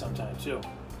like that sometime too.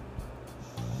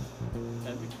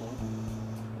 That'd be cool.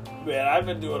 Man, I've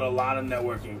been doing a lot of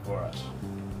networking for us.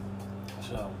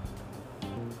 So,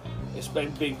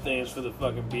 expect big things for the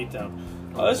fucking Beatdown.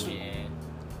 Oh, Yeah.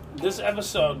 this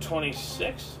episode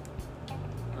 26?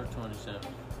 Or 27.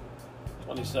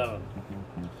 27.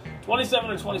 27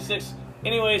 or 26.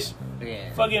 Anyways,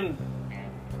 Yeah. fucking,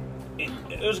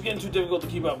 it was getting too difficult to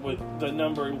keep up with the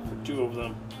numbering for two of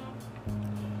them.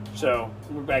 So,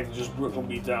 we're back to just Brooklyn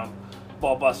Beatdown.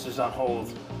 Ballbusters on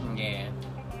hold. Yeah.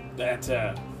 That,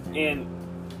 and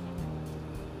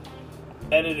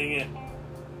editing it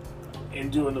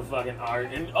and doing the fucking art.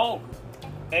 And, oh,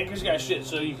 Anchor's got shit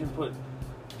so you can put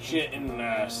shit in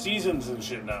seasons and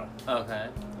shit now. Okay.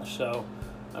 So,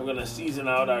 I'm gonna season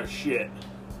out our shit.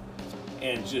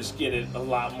 and just get it a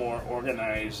lot more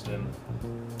organized and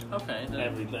Okay.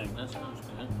 everything. That sounds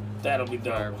good. That'll be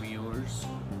For our dope. viewers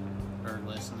or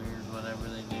listeners, whatever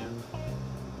they do.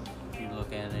 If you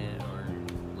look at it or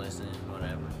listen,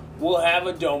 whatever. We'll have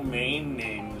a domain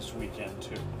name this weekend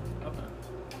too. Okay.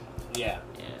 Yeah.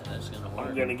 Yeah, that's gonna work.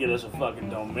 I'm gonna get us a fucking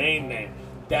domain name.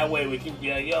 That way we can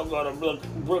be like, yo, go to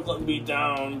Brooklyn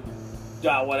Beatdown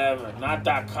dot whatever, not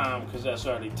 .com because that's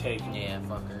already taken. Yeah,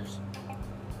 fuckers.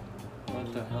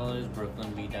 What the hell is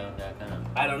BrooklynBeatdown.com?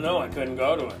 I don't know. I couldn't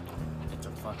go to it. It's a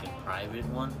fucking private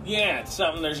one? Yeah, it's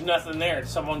something. There's nothing there.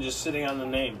 It's someone just sitting on the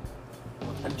name,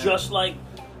 What the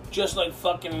just like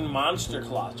fucking Monster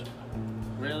Closet.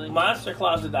 Really?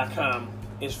 MonsterCloset.com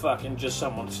is fucking just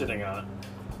someone sitting on it.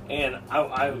 And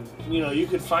I, you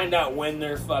could find out when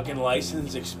their fucking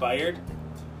license expired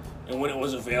and when it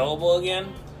was available again.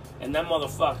 And them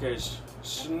motherfuckers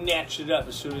snatched it up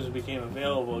as soon as it became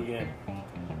available again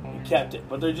and kept it.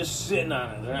 But they're just sitting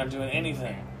on it. They're not doing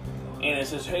anything. And it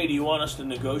says, hey, do you want us to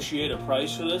negotiate a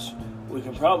price for this? We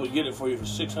can probably get it for you for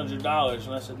 $600.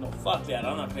 And I said, no, fuck that.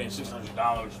 I'm not paying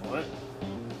 $600 for it.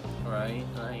 Right?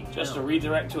 Like, Just to no.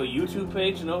 redirect to a YouTube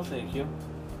page? No, thank you.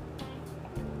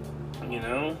 You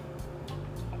know?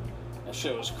 That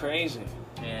shit was crazy.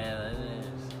 Yeah, that is.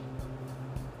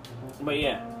 But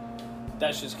yeah,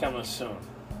 that shit's coming soon.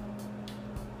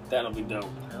 That'll be dope.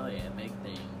 Hell yeah, big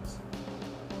things.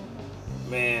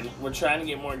 Man, we're trying to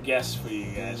get more guests for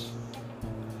you guys.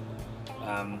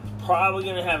 Probably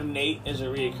gonna have Nate as a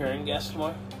reoccurring guest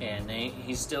more. Yeah, Nate,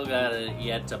 he's still got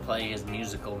yet to play his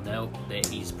musical note that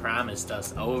he's promised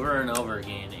us over and over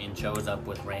again and shows up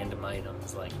with random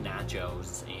items like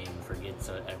nachos and forgets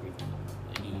everything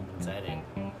that he even said it.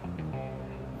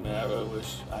 Man, I really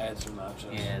wish I had some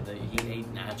nachos. Yeah, he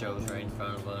ate nachos right in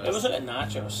front of us. It was like a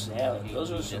nacho salad.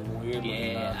 Those were some weird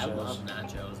Yeah, nachos. I love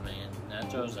nachos, man.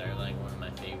 Nachos are like one of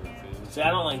my favorite foods. See, I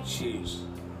don't like cheese.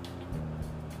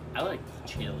 I like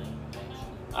chili,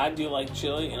 actually. I do like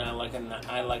chili, and I like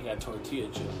a tortilla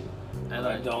chip.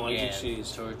 I don't like the cheese.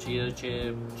 Tortilla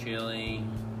chip, chili,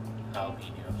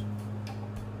 jalapenos,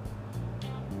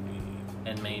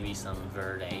 and maybe some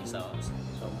verde sauce.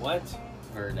 So what?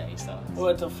 Verde sauce.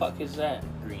 What the fuck is that?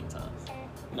 Green sauce.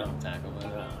 No. Taco Bell.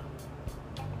 No.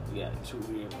 Yeah, too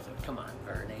weird with it. Come on,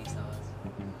 verde sauce.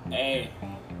 Hey.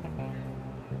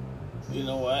 You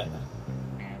know what?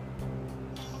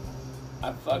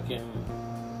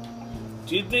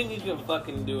 Do you think you can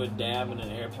fucking do a dab in an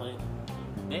airplane?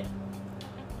 Yeah.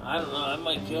 I don't know. I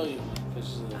might kill you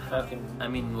because the fucking I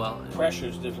mean, well,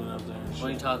 pressure's different up there. And what are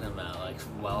you shit. talking about? Like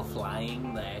while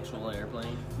flying the actual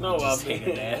airplane? No, Just take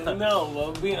a dab?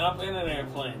 being up in an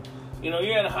airplane. You know,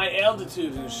 you're at high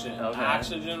altitude and shit. Okay.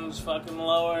 Oxygen's fucking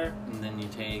lower. And then you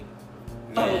take.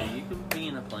 Yeah, you can be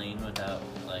in a plane without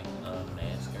like a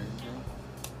mask or anything.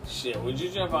 Shit, would you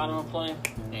jump out of a plane?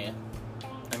 Yeah.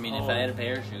 I mean, if I had a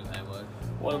parachute, I would.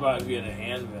 What about if you had an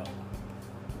anvil?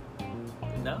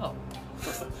 No.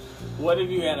 What if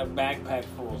you had a backpack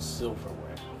full of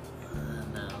silverware?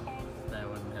 No, that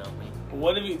wouldn't help me.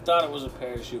 What if you thought it was a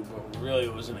parachute, but really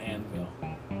it was an anvil?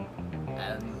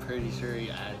 I'm pretty sure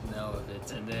I'd know if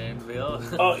it's an anvil.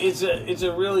 Oh, it's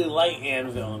a really light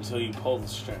anvil until you pull the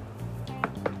string.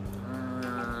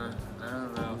 I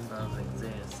don't know if those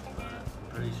exist, but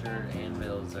I'm pretty sure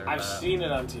anvils are I've about seen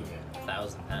it on TV.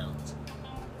 1,000 pounds.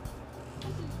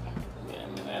 Yeah, I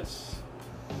mean that's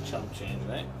chump change,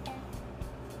 right?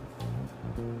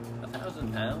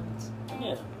 1,000 pounds?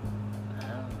 Yeah. I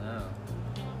don't know.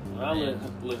 I'll Man.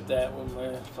 lift that with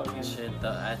my fucking Shit,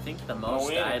 I think the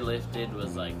most yeah. I lifted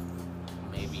was like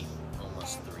maybe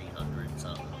almost 300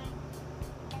 something.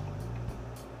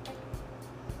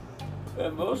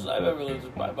 The most I've ever lifted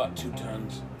is probably about 2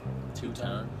 tons. 2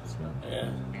 tons?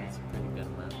 Yeah. That's a pretty good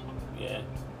amount. Yeah.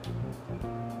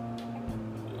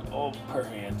 Oh, per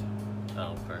hand.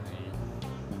 Oh, per hand.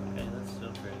 Okay, that's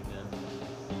still pretty good.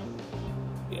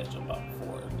 Yeah, it's about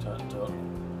 4 ton total.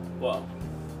 Well,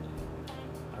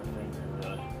 per finger,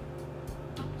 really.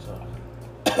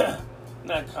 So,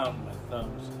 not counting my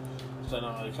thumbs. So I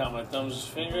don't really count my thumbs as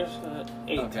fingers.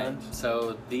 8 Okay, tons.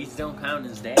 so these don't count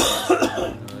as dads.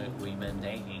 We've been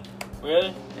dating.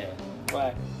 Really? Yeah.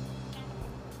 Why?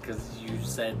 Because you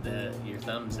said that your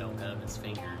thumbs don't count as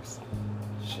fingers.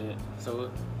 Shit.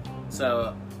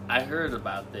 So I heard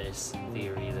about this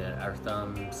theory that our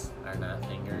thumbs are not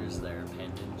fingers, they're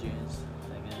appendages,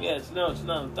 I guess. Yeah, it's not a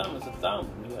thumb, it's a thumb.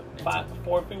 You got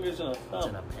 4 fingers and a It's thumb.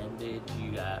 an appendage.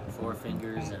 You got 4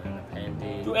 fingers and an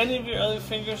appendage. Do any of your other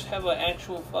fingers have an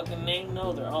actual fucking name?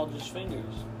 No, they're all just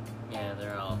fingers. Yeah,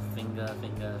 they're all finger.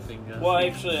 Well,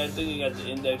 actually, I think you got the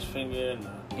index finger and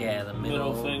the Yeah, the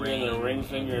middle finger, ring, the ring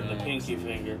finger, and the index, pinky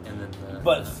finger. and then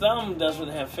But thumb doesn't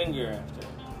have finger after.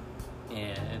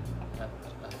 Yeah,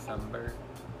 a thumber.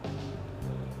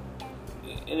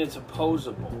 And it's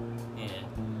opposable. Yeah.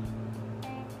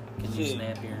 Can you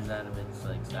snap yours out of its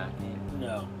like socket?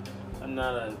 No, I'm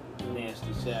not a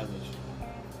nasty savage.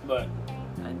 But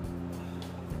I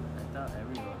thought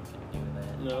everyone can do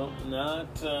that. no,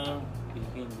 not. You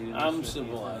can do this I'm with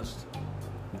civilized.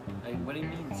 Like, what do you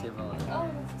mean civilized? Oh,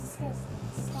 that's disgusting.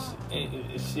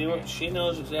 Stop. See what she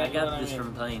knows I exactly what got I this mean.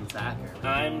 from playing soccer.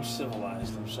 I'm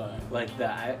civilized. I'm sorry. Like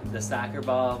the soccer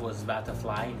ball was about to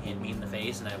fly and hit me in the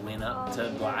face, and I went up to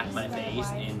block my face,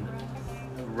 and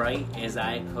right as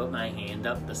I put my hand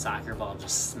up, the soccer ball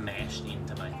just smashed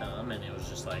into my thumb, and it was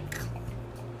just like.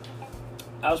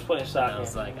 I was playing And soccer. I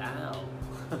was like, ow.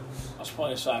 I was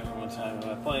playing soccer one time.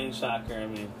 By playing soccer, I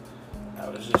mean I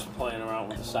was just playing around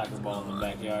with the soccer ball in the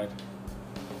backyard,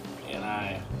 and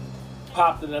I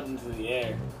popped it up into the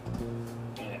air,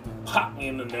 and it popped me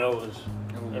in the nose,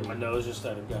 and my nose just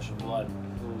started gushing blood.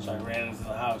 So I ran into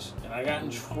the house, and I got in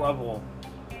trouble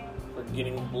for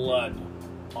getting blood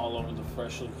all over the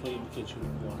freshly cleaned kitchen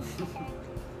floor.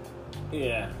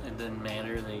 Yeah. It didn't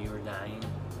matter that you were dying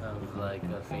of like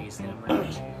a face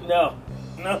hemorrhage. No.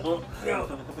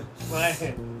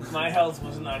 My health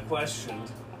was not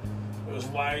questioned. It was,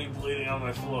 why are you bleeding on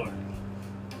my floor?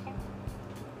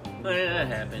 Yeah, that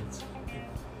happens.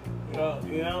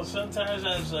 Well, sometimes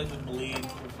I just like to bleed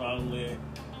profoundly,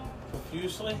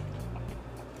 profusely,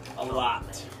 a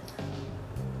lot,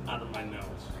 out of my nose.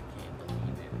 I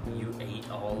can't believe it. You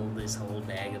ate all this whole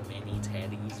bag of mini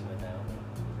teddies without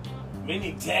me.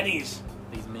 Mini teddies.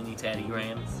 These mini teddy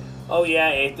grams. Oh yeah,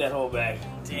 I ate that whole bag.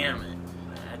 Damn it.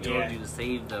 I told Yeah. you to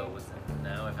save those, and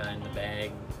now I find the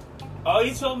bag. Oh,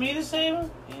 you told me to save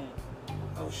them? Yeah.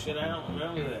 Oh shit, I don't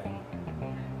remember that.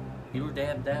 You were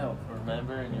dabbed out,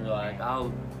 remember? And you were like,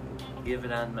 I'll give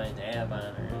it on my dab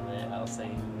honor, and then I'll save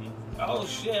these. Oh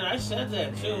shit, I said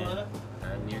that too, Yeah. huh?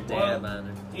 On your dab Well,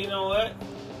 honor. You know what?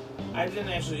 I didn't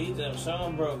actually eat them.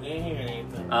 Someone broke in here and ate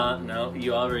them. No,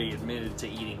 you already admitted to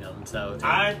eating them, so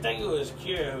I think it was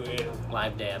Kira who ate them.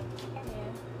 live dab.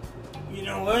 Yeah. You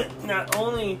know what? Not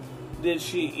only did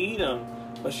she eat them,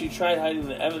 but she tried hiding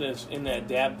the evidence in that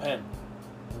dab pen.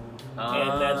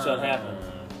 And that's what happened.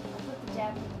 I put the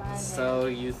dab in my bag. So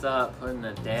you thought putting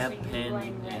a dab So you pen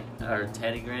blame or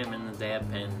teddygram in the dab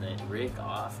pen that Rick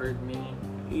offered me?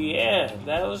 Yeah,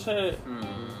 that was her. Hmm.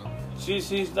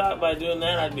 She thought by doing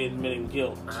that I'd be admitting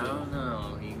guilt. I Too. don't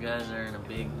know. You guys are in a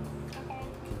big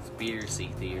conspiracy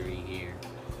theory here.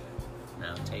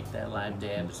 Now take that live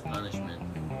dab as punishment.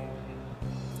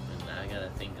 And I gotta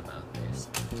think about this.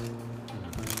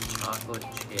 Chocolate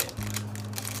chip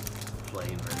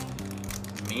flavor.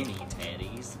 Mini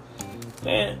teddies.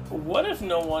 Man, what if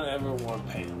no one ever wore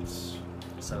pants?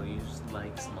 So you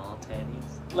like small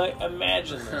teddies? Like,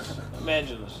 imagine this.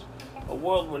 Imagine this. A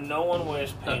world where no one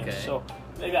wears pants. Okay. So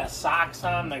they got socks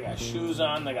on, they got shoes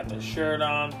on, they got their shirt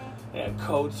on, they got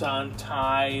coats on,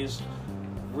 ties,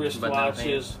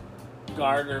 wristwatches,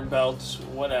 garter belts,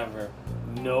 whatever.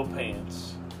 No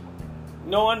pants.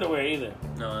 No underwear either.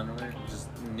 No underwear? Just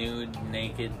nude,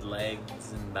 naked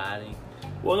legs and body?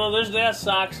 Well, no, there's that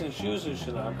socks and shoes and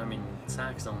shit on. I mean,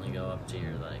 socks only go up to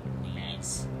your, like,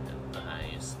 knees at the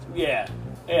highest. Yeah,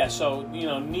 so,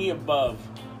 knee above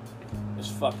is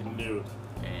fucking nude.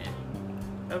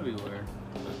 And that'd be weird.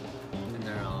 And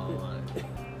they're all,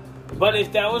 But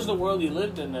if that was the world you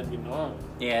lived in, that'd be normal.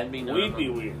 yeah, it'd be normal. We'd be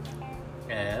weird.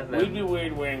 Yeah, We'd be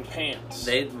weird wearing pants.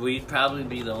 we'd probably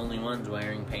be the only ones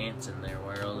wearing pants in their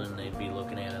world, and they'd be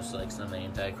looking at us like some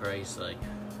antichrist, like,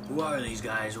 who are these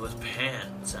guys with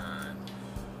pants on?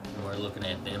 And we're looking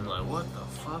at them like, what the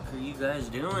fuck are you guys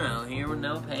doing out here with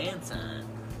no pants on?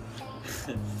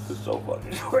 It's so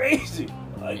fucking crazy.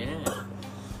 Like, Yeah.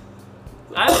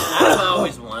 I've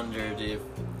always wondered if,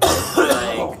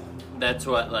 like, that's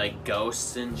what, like,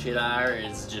 ghosts and shit are,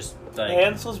 is just, like...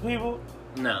 pantsless people?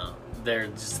 No. They're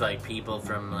just, like, people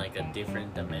from, like, a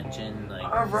different dimension, like,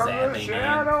 I'm from the zapping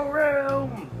shadow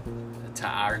realm. to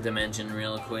our dimension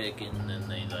real quick, and then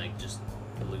they, like, just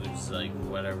lose, like,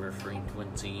 whatever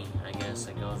frequency, I guess,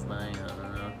 it goes by, I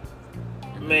don't know.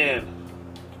 And Man.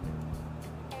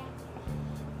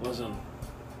 Listen.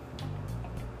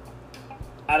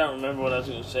 I don't remember what I was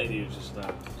going to say to you just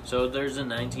now. So there's a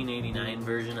 1989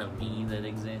 version of me that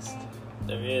exists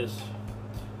There is.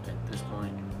 at this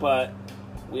point. But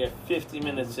we are 50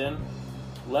 minutes in.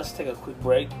 Let's take a quick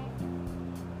break.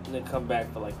 And then come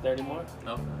back for like 30 more.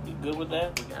 Okay. You good with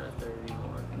that? We got a 30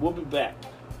 more. We'll be back.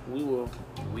 We will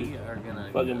We are gonna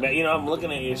fucking back. I'm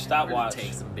looking at your we're gonna stopwatch.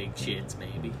 take some big shits,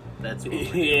 maybe. That's what we're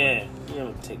doing. Yeah, we're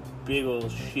gonna take big old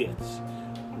shits.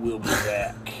 We'll be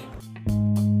back.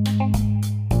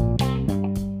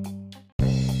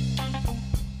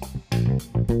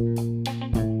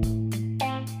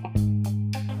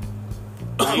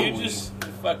 Are you just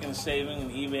fucking saving an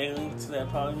eBay link to that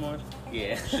polymorph?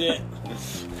 Yeah. Shit.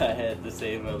 I had to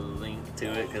save a link to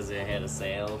it because it had a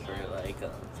sale for like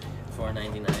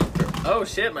 $4.99. Oh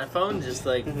shit! My phone just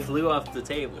like flew off the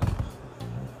table.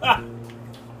 Ah,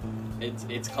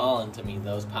 It's calling to me,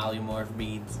 those polymorph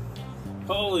beads.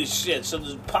 holy shit! So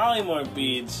those polymorph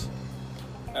beads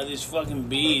are these fucking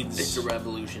beads. It's a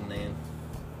revolution, man.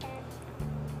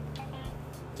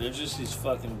 They're just these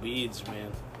fucking beads,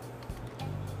 man.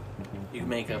 You can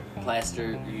make a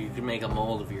you can make a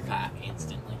mold of your cock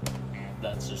instantly.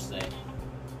 That's just it.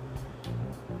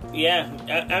 Yeah,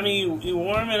 I mean, you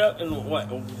warm it up in what?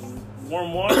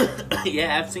 Warm water?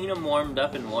 Yeah, I've seen them warmed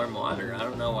up in warm water. I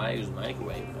don't know why he was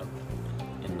microwaving them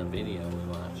in the video we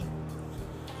watched.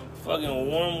 Fucking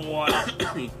warm water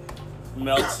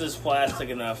melts this plastic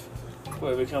enough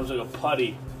where it becomes like a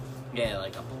putty. Yeah,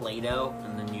 like a Play-Doh,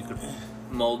 and then you could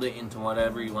mold it into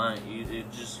whatever you want. You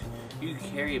could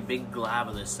carry a big glob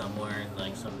of this somewhere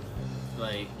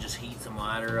and just heat some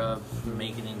water up,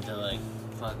 make it into like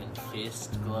fucking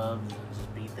fist gloves, and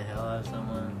just beat the hell out of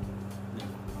someone, then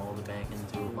mold it back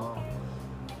into a ball.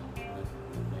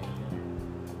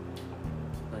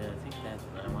 But I think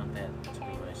I want that to be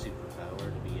my superpower,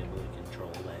 to be able to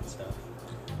control that stuff.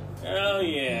 Hell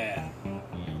yeah.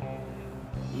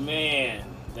 Man,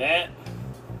 that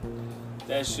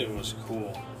shit was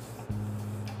cool.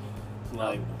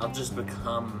 Like, I'll just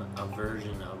become a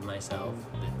version of myself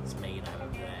that's made out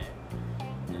of that,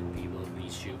 and people will be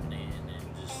shooting in and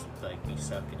just like be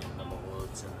sucking in the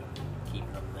bullets and then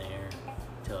keeping them there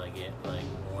till I get like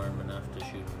warm enough to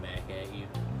shoot them back at you.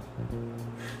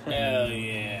 hell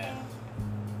yeah.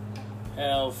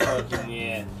 Hell fucking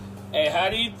yeah. Hey, how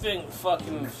do you think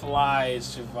fucking flies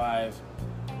survive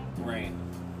rain?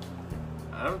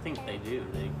 I don't think they do.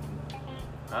 They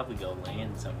probably go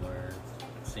land somewhere,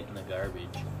 sit in the garbage.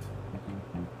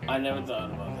 I never thought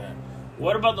about that.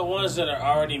 What about the ones that are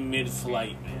already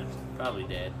mid-flight, man? Probably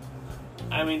dead.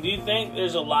 I mean, do you think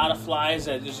there's a lot of flies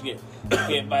that just get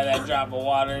hit by that drop of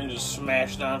water and just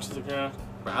smash down to the ground?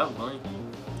 Probably.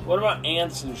 What about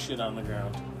ants and shit on the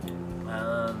ground?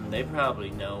 They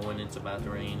probably know when it's about to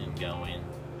rain and go in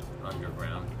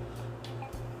underground.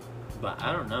 But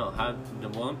I don't know.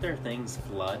 Won't their things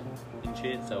flood and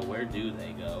shit? So where do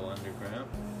they go underground?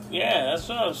 Yeah, that's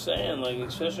what I'm saying. Like,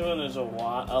 especially when there's a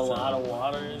lot of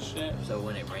water and shit. So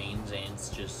when it rains, ants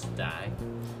just die.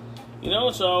 You know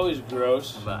what's always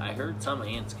gross? But I heard some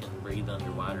ants can breathe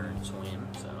underwater and swim.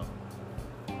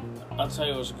 So I'll tell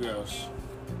you what's gross.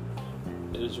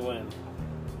 Is when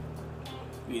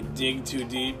you dig too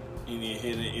deep and you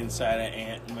hit it inside an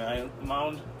ant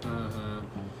mound. mm-hmm.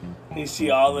 You see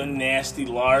all the nasty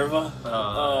larvae.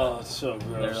 Oh, It's so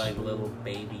gross. they're like little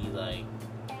baby, like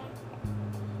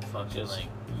fucking Just- like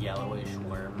yellowish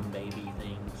worm baby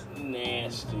things.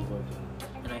 Nasty looking.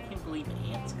 And I can't believe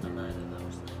ants come out of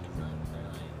those things. Like, they're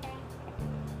like,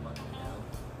 what the hell?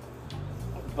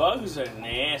 Bugs are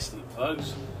nasty.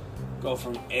 Bugs go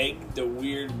from egg, the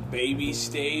weird baby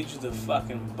stage, the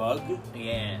fucking bug.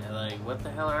 Yeah, like, what the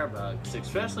hell are bugs?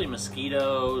 Especially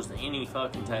mosquitoes, any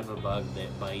fucking type of bug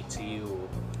that bites you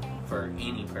for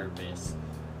any purpose.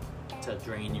 To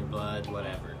drain your blood,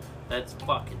 whatever. That's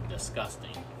fucking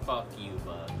disgusting. Fuck you,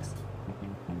 bugs.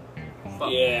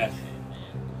 Fuck Yeah. that shit,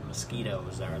 man.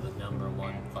 Mosquitoes are the number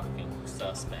one fucking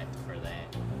suspect for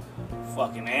that.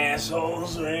 Fucking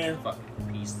assholes, man.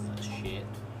 Fucking pieces of shit.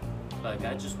 Like,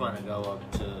 I just want to go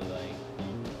up to, like,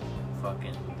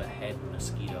 fucking the head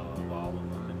mosquito of all of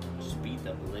them and just beat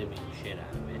the living shit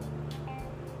out of it.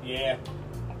 Yeah.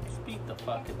 Just beat the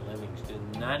fucking living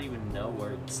shit. Not even no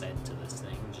word said to this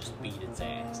thing. Just beat its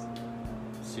ass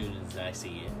as soon as I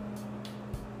see it.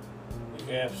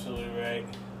 You're absolutely right.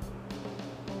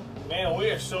 Man, we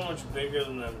are so much bigger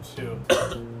than them, too.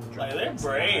 Like, they're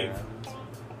brave.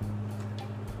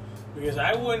 Because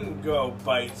I wouldn't go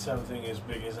bite something as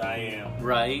big as I am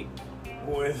Right?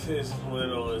 with as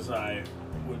little as I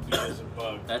would be as a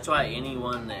bug. That's why any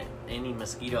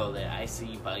mosquito that I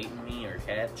see biting me or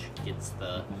catch gets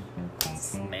the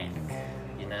smack.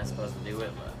 You're not supposed to do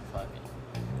it, but fuck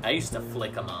it. I used to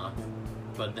flick them off,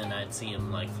 but then I'd see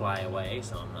them like fly away,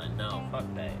 so I'm like, no, fuck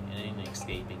that. It ain't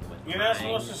escaping with You're not mine.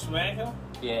 supposed to smack them?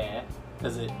 Yeah,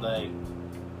 because it like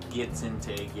gets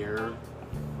into your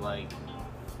like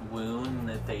wound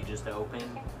that they just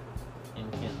opened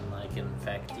and can like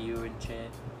infect you and shit.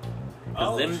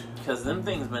 Because them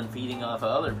things been feeding off of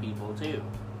other people too.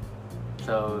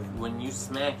 So when you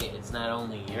smack it, it's not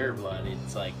only your blood,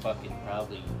 it's like probably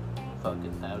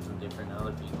 1,000 different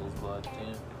other people's blood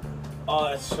too. Oh,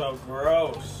 that's so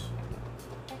gross.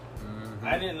 Mm-hmm.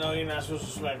 I didn't know you're not supposed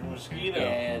to smack a mosquito.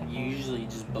 Yeah, you usually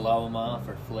just blow them off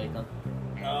or flick them.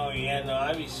 Oh, yeah, no,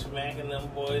 I be smacking them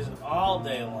boys all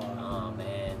day long. Oh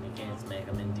man, you can't smack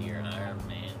them into your arm,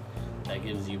 man. That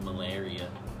gives you malaria.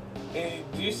 Hey,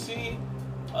 do you see?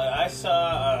 I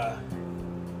saw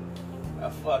a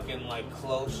fucking like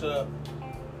close up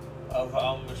of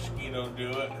how a mosquito do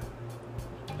it.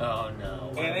 Oh no,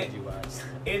 why And would you watch that?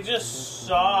 It just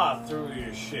saw through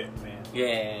your shit, man.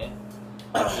 Yeah.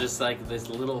 It's just like this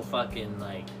little fucking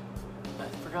like, I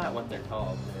forgot what they're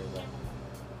called. They're like,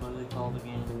 what are they called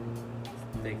again?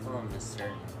 They call them this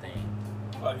certain thing.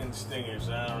 Fucking stingers,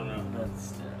 I don't know.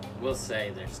 That's, we'll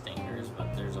say they're stingers,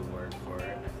 but there's a word for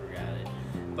it. I forgot it.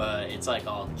 But it's like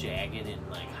all jagged and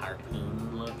like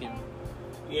harpoon looking.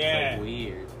 Yeah. It's like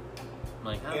weird. I'm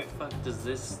like, how the fuck does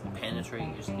this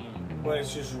penetrate your skin? But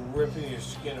it's just ripping your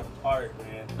skin apart,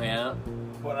 man. Yeah.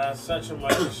 But on such a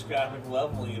microscopic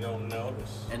level, you don't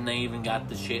notice. And they even got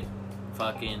the shit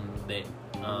fucking that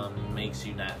makes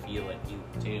you not feel it,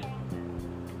 too.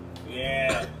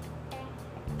 Yeah.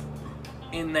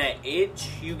 In that itch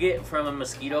you get from a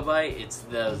mosquito bite, it's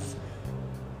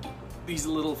these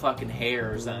little fucking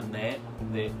hairs on that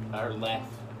are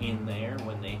left in there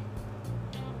when they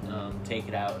take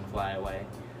it out and fly away.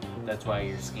 That's why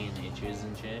your skin itches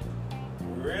and shit.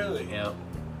 Really? Yep.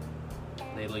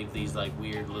 They leave these like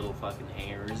weird little fucking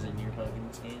hairs in your fucking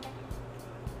skin.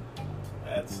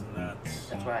 That's nuts.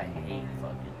 That's why I hate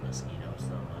fucking mosquitoes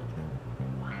so much.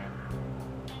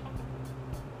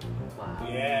 Wow.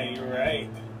 Yeah, you're right.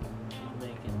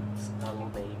 Making snuggle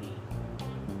baby.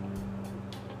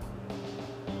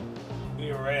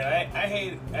 You're right. I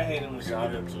hate a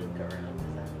mosquito too. Look around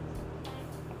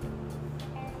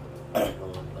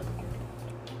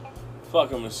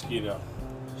Fuck a mosquito.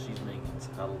 She's making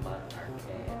Scuttlebutt our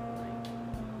cat,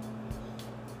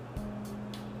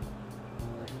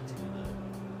 like to the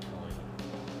point.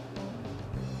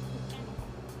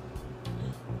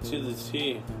 To the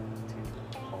T. To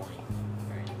the point,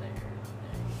 right there.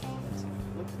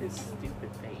 Look at his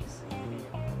stupid face.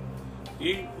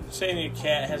 You saying your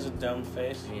cat has a dumb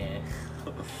face? Yeah.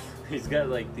 He's got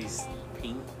like these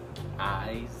pink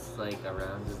eyes, like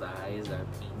around his eyes are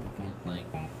pink, and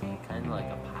like kind of like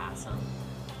a possum.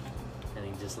 And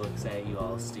he just looks at you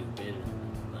all stupid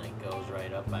and like goes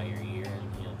right up by your ear,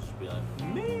 and he'll just be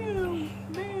like meow,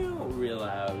 meow, real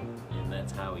loud, and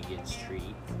that's how he gets treats.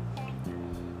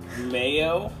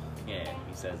 Mayo? Yeah,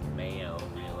 he says mayo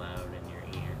real loud in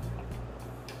your ear.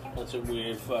 That's a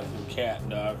weird fucking cat,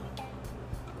 dog.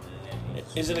 And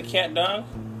he's- Is it a cat dog?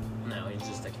 No, he's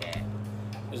just a cat.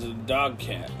 Is it a dog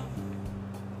cat?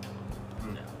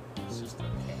 No, it's just a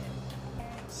cat.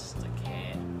 It's just a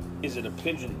cat. Is it a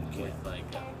pigeon cat? With like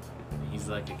he's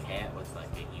like a cat with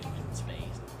like a human's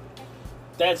face.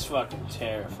 That's fucking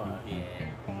terrifying.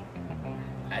 Yeah.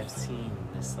 I've seen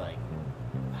this like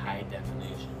high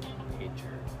definition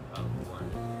picture of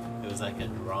one. It was like a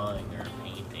drawing or a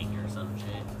painting or some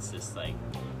shit. It's just like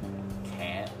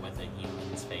cat with a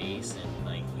human's face and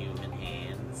like human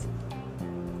hands.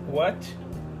 What?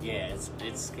 Yeah,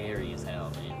 it's scary as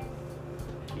hell, man.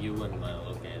 You wouldn't want to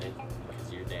look at it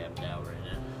because you're dabbed out right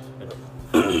now.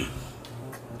 But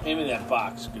Hand me that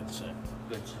box, good sir.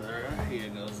 good sir, here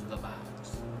goes the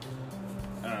box.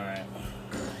 Alright.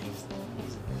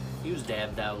 He was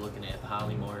dabbed out looking at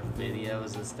polymorph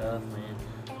videos and stuff, man.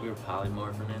 We were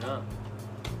polymorphing it up.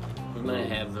 We might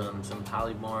have some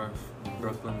polymorph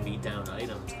Brooklyn Beatdown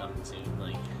items coming soon,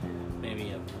 like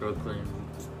maybe a Brooklyn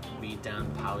Beatdown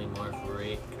polymorph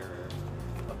Rick or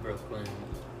a Brooklyn.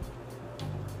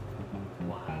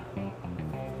 Wow.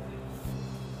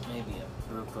 Maybe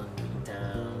a Brooklyn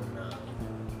Beatdown.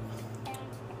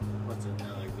 What's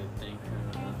another good thing?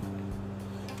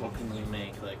 What can we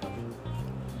make? Like a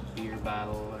beer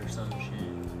bottle or some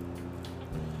shit?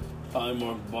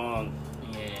 Polymorph bong.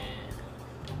 Yeah.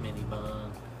 Mini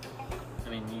bong. I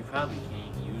mean, you probably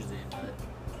can't use it, but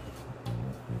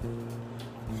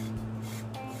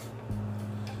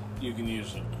You can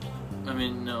use it. I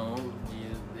mean, no,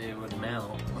 it would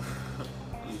melt.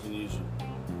 You can use it.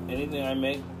 Anything I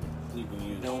make, you can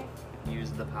use. Don't use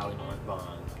the polymorph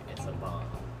bong. It's a bong.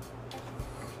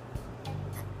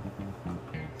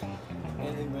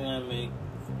 Anything I make,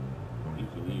 you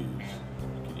can use.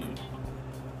 You can use.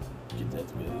 Get that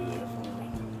together there for me.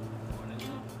 What is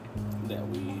it? That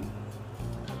weed.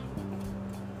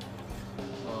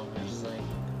 Well, there's like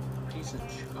a piece of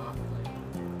chocolate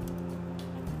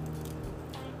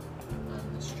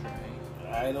on this tray.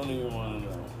 I don't even want to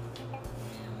know. Man,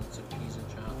 that's a piece of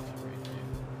chocolate right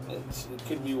there. It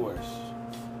could be worse.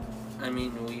 I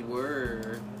mean, we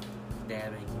were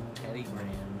dabbing Teddy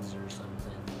Grahams or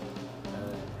something out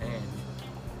of the pen.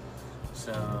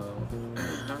 So,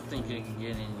 I don't think it could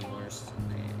get any worse than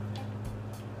that.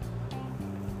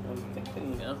 I'm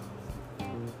thinking, Yeah.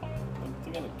 I'm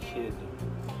thinking a kid.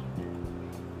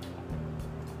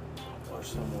 Or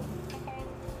someone.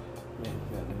 Maybe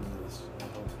got into this. I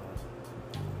hope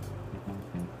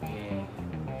not. Yeah.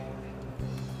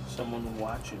 Someone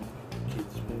watching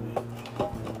kids, maybe.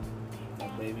 A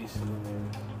baby sitting there.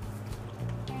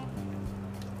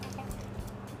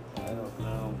 I don't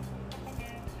know.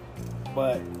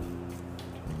 But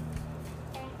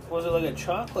was it like a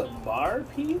chocolate bar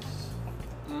piece?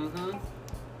 Mm-hmm.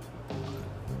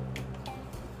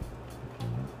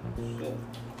 Shit.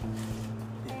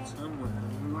 It's somewhere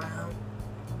around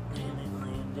and it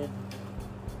landed.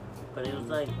 But it was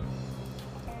like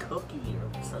cookie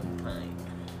or some kind.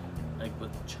 Like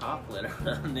with chocolate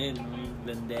around it, and we've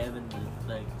been dabbing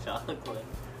the like chocolate.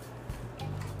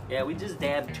 Yeah, we just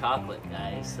dabbed chocolate,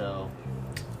 guys, so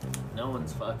no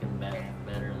one's fucking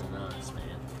better than us,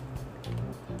 man.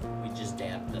 We just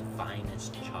dabbed the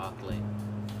finest chocolate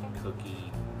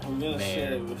cookie. I'm gonna say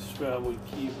Bear. it was probably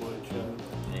Keyboard chocolate.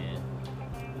 Yeah,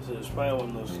 So it's probably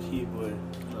one of those Keyboard.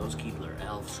 those Keebler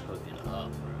elves hook it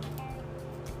up, bro.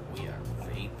 We are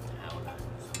vaped out on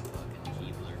some fucking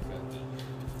Keebler cookie.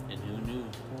 And who knew?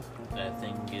 That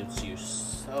thing gets you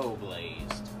so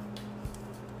blazed.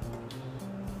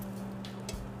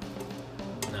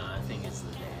 No, I think it's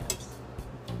the dabs.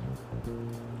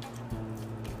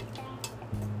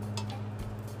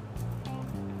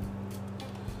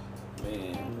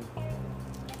 Man.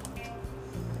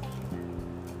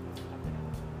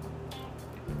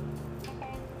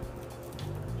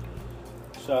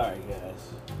 Sorry, guys.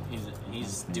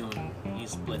 He's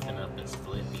splitting up his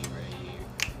flippy right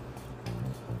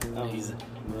here. He's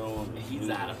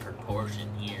rolling. out of proportion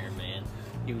here, man.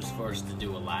 He was forced to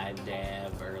do a live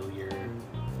dab earlier in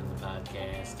the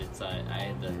podcast. I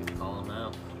had to call him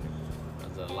out. It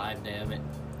was a live dab it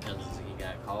because he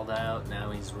got called out.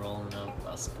 Now he's rolling up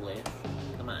a split.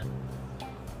 Come on.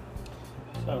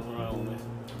 Something wrong with it.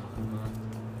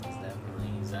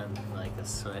 He's on like a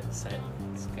set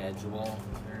schedule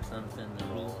or something to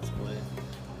roll a split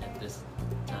at this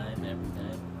time every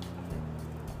time.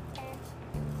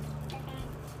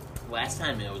 Last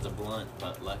time it was a blunt,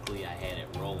 but luckily I had it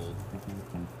rolled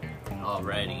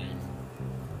already.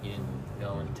 You didn't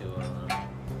go into a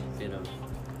fit of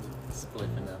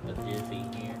spliffing up a jiffy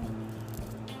here.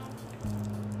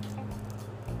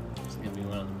 It's gonna be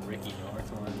one of the Ricky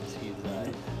North ones.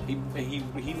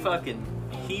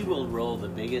 He will roll the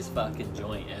biggest fucking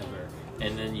joint ever,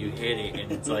 and then you hit it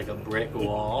and it's like a brick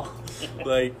wall.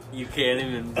 Like you can't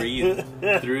even breathe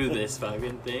through this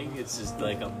fucking thing. It's just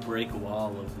like a brick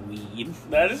wall of weed.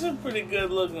 That is a pretty good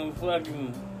looking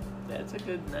fucking. That's a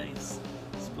good, nice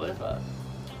split up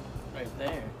right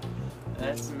there.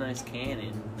 That's a nice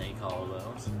cannon, they call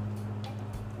those.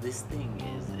 This thing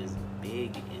is as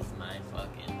big as my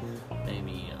fucking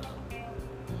maybe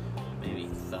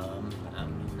thumb.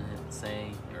 I'm gonna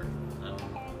say, or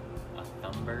a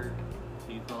thumber.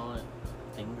 Do you call it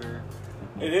finger?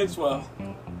 It hits well.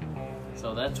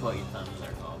 So that's what your thumbs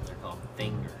are called. They're called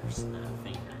fingers, not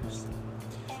fingers.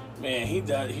 Man, he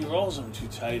rolls them too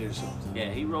tight or something.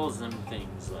 Yeah, he rolls them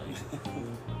things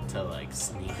like to like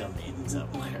sneak them in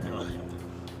somewhere.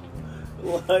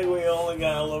 Like we only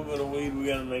got a little bit of weed, we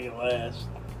gotta make it last.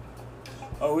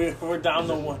 Oh, we're down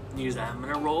to one. He's like, I'm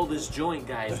gonna roll this joint,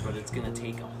 guys, but it's gonna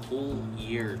take a whole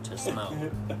year to smoke.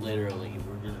 Literally,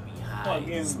 we're gonna be high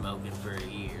and smoking for a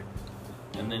year.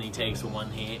 And then he takes one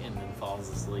hit and then falls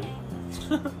asleep.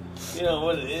 You know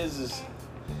what it is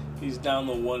he's down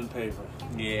to one paper.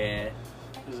 Yeah.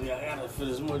 He's like, I gotta fit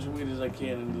as much weed as I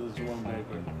can into this one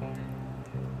paper.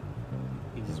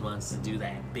 He just wants to do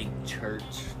that big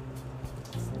church.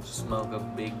 Smoke a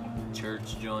big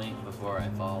church joint before I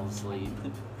fall asleep.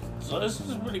 So this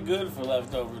is pretty good for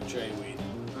leftover tray weed.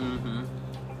 Mm-hmm.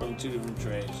 From 2 different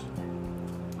trays.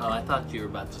 Oh, I thought you were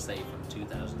about to say from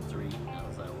 2003. I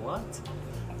was like, what?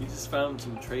 You just found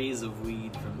some trays of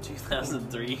weed from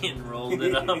 2003 and rolled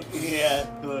it up? Yeah.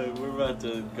 Like, we're about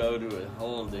to go to a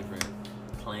whole different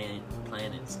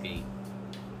planetscape.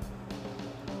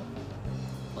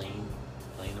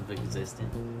 Plane of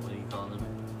existence. What do you call them?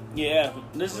 Yeah.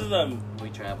 This is them. We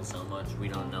travel so much, we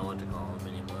don't know what to call them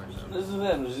anymore. So. This is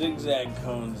them zigzag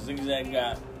cones. Zigzag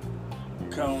got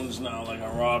cones now, like a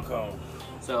raw cone.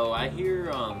 So I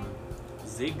hear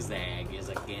Zigzag is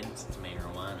against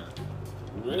marijuana.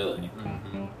 Really?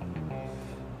 Mm-hmm.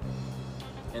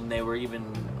 And they were even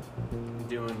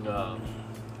doing a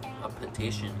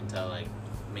petition to like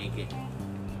make it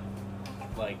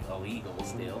like illegal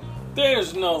still.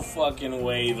 There's no fucking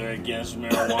way they're against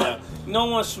marijuana. No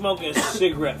one's smoking a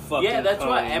cigarette fucking Yeah, that's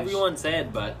what cones. everyone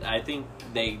said, but I think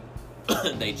they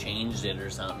they changed it or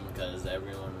something because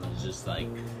everyone was just like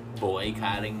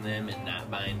boycotting them and not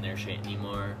buying their shit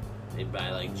anymore. They'd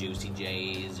buy like Juicy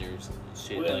J's or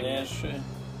shit Well, like that that. shit.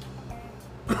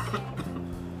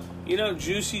 You know,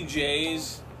 Juicy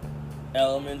J's,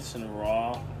 Elements, and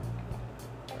Raw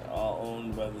are all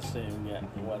owned by the same guy.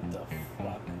 What the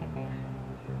fuck?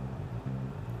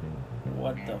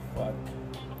 What the fuck?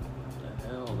 The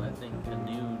hell, that thing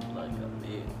canoed like a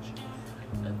bitch.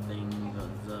 That thing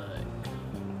was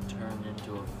like turned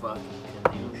into a fucking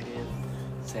canoe ship,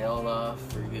 sailed off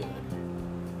for good.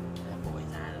 That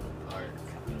boy's out of the park.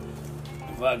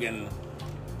 Fucking.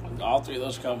 All three of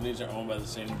those companies are owned by the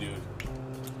same dude.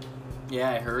 Yeah,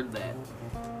 I heard that.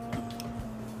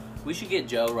 We should get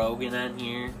Joe Rogan on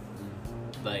here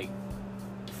and, like,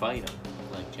 fight him.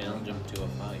 Like, challenge him to a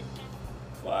fight.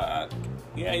 Fuck.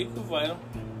 Yeah, you can fight him.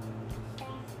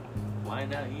 Why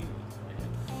not you?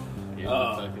 You're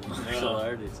Oh, the fucking martial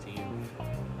artist here.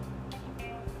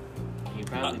 He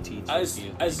probably teaches I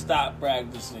you. I stopped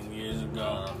practicing years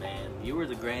ago. Oh, man. You were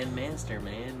the grandmaster,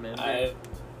 man. Remember?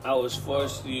 I was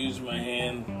forced to use my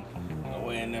hand in a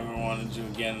way I never wanted to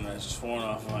again, and I sworn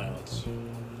off violence.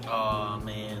 Oh,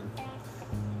 man.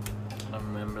 I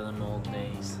remember them old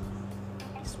days.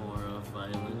 He swore off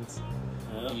violence.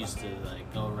 Yeah. He used to,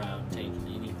 like, go around taking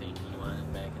anything he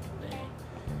wanted back in the day.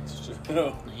 It's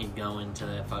true. He'd go into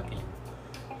that fucking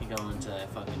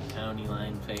county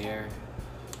line fair,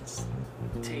 just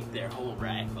take their whole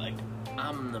rack, like,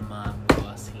 I'm the mob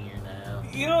boss here now.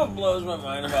 You know what blows my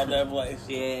mind about that place?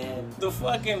 Yeah. The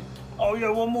fucking, oh yeah,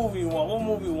 what movie you want? What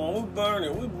movie you want?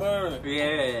 We burn it.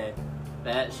 Yeah.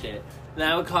 That shit.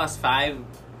 That would cost $5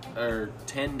 or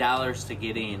 $10 to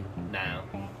get in now.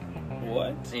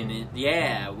 What? And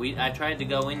I tried to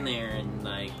go in there and,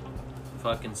 like,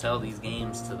 fucking sell these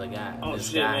games to the guy. Oh this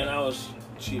shit, guy. man, I was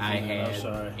cheap. I'm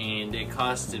sorry. And it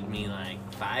costed me like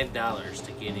 $5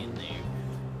 to get in there,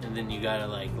 and then you gotta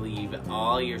like leave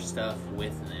all your stuff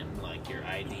with them, like your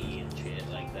ID and shit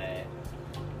like that,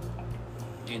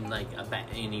 in like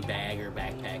any bag or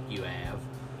backpack you have,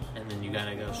 and then you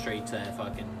gotta go straight to that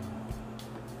fucking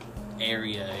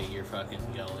area you're fucking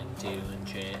going to and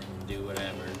shit and do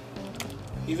whatever.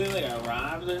 You think they got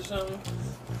robbed or something?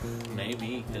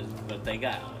 Maybe, but they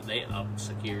upped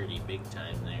security big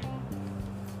time there.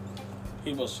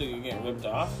 People sick of getting ripped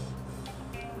off?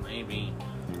 Maybe.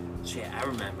 Shit, I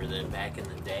remember that back in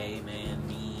the day, man.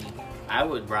 I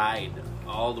would ride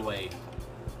all the way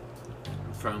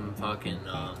from fucking,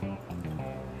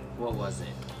 what was it?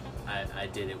 I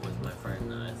did it with my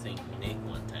friend, I think Nick,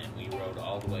 one time. We rode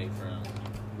all the way from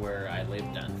where I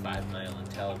lived on 5 Mile and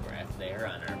Telegraph there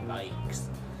on our bikes.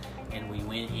 And we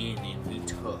went in and we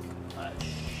took a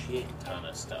shit ton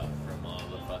of stuff from all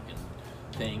the fucking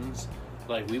things.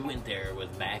 Like, we went there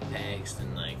with backpacks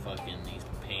and, like, fucking these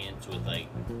pants with, like,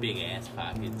 big-ass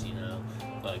pockets, you know?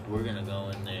 Like, we're gonna go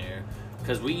in there.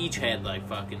 Because we each had, like,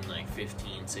 fucking, like,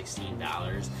 $15,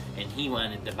 $16. And he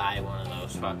wanted to buy one of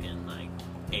those fucking, like,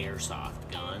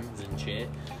 airsoft guns and shit.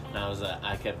 And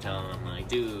I kept telling him, like,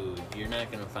 dude, you're not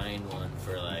gonna find one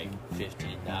for, like,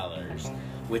 $15.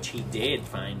 Which he did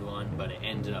find one, but it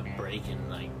ended up breaking,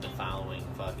 like, the following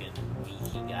fucking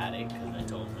week he got it. Because I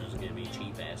told him it was gonna be a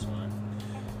cheap-ass one.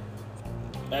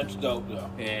 That's dope, though.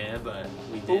 Yeah, but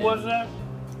we did. Who was that?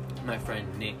 My friend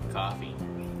Nick Coffee.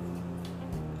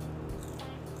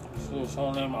 Threw his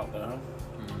whole name out there, huh?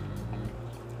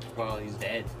 Mm-hmm. Well, he's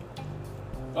dead.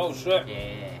 Oh, shit.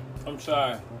 Yeah. I'm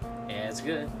sorry. Yeah, it's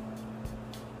good.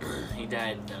 He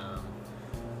died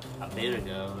a bit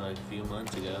ago, like a few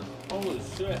months ago. Holy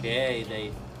shit.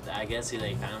 Yeah, I guess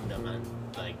they found him on,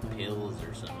 like, pills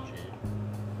or some shit.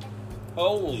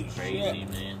 Holy Crazy, shit.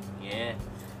 man. Yeah.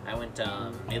 I went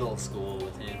to middle school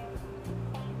with him.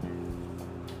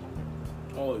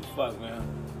 Holy fuck, man.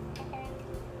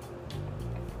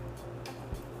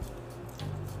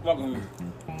 Fucking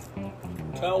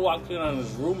Cal walked in on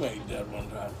his roommate dead one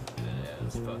time. Yeah, it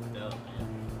was fucked up,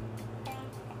 man.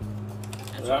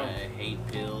 That's Yeah. why I hate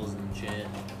pills and shit.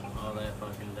 All that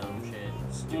fucking dumb shit.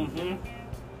 Stupid,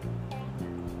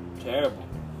 Terrible.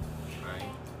 right?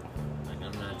 Like,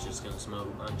 I'm not just gonna smoke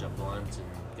a bunch of blunts and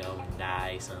go and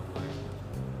die somewhere.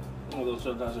 Although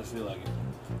sometimes I feel like it.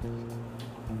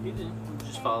 You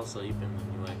just fall asleep and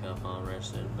then you wake up all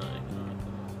rested at night.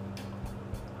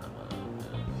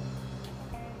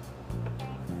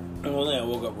 And one day I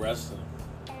woke up resting.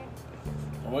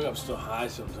 I wake up still high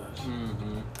sometimes.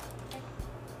 Mm-hmm.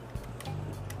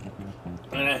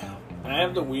 And I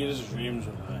have the weirdest dreams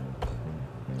when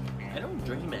I don't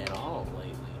dream at all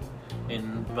lately.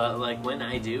 But like when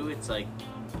I do, it's like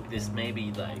this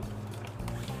maybe like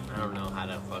I don't know how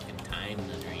to fucking time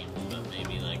the dreams, but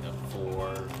maybe like a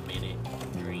 4-minute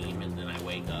dream and then I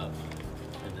wake up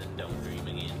and then don't dream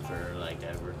again for like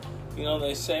ever. You know,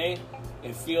 they say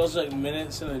it feels like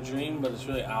minutes in a dream, but it's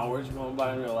really hours going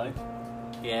by in real life.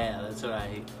 Yeah, that's what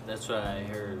I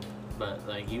heard. But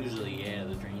like usually, yeah,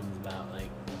 the dream's about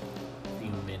like a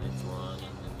few minutes long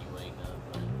and then you wake up.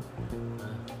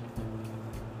 But,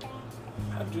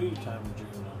 How do you time a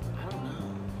dream though? I don't know.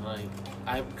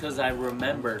 Because I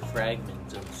remember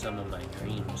fragments of some of my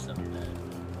dreams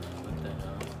sometimes. What the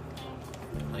hell?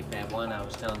 Like that one I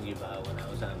was telling you about when I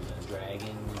was on the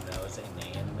dragon and I was in the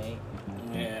anime.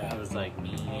 Yeah. It was like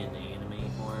me in the anime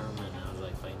form and I was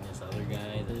like fighting this other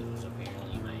guy that was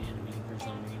apparently my enemy for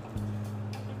some reason.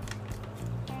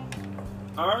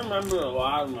 I remember a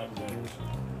lot of my dreams.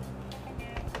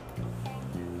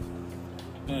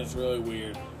 And it's really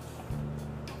weird.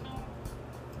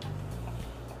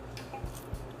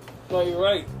 Well, you're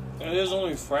right. It is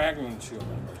only fragments you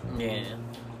remember. Yeah.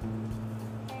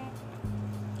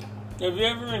 Have you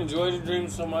ever enjoyed a dream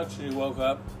so much that you woke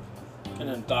up and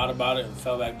then thought about it and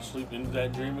fell back to sleep into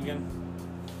that dream again?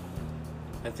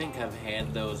 I think I've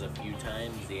had those a few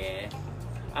times, yeah.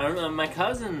 I don't know, my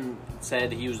cousin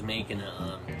said he was making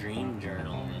a dream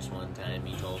journal this one time,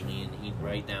 he told me, and he'd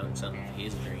write down some of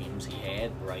his dreams he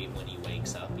had right when he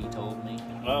wakes up, he told me.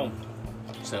 Oh.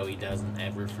 So he doesn't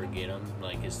ever forget them.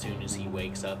 Like, as soon as he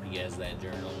wakes up, he has that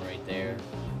journal right there,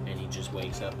 and he just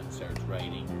wakes up and starts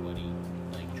writing what he,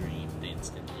 like, dreamed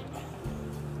instantly.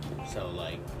 So,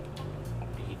 like,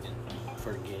 he didn't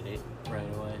forget it right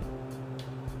away.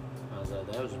 I was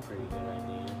like, that was a pretty good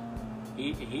idea.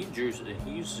 He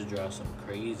used to draw some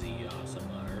crazy awesome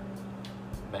art.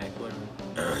 Back when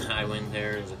I went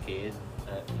there as a kid,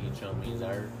 he'd show me his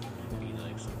art. It'd be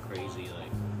like some crazy,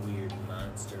 like, weird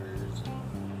monsters and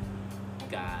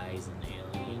guys and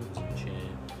aliens and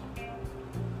shit.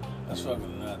 That's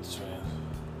fucking nuts, man.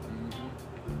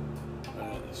 Mm-hmm.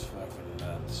 That is fucking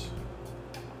nuts.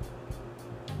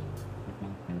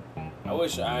 I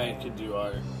wish I could do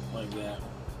art like that.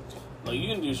 Like, you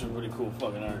can do some pretty cool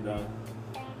fucking art, dog.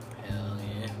 Hell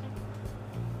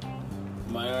yeah.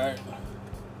 My art,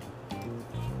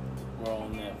 we're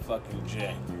on that fucking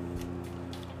J.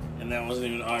 And that wasn't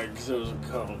even art because it was a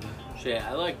cone. Shit,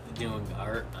 I like doing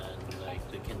art on, like,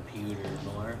 the computer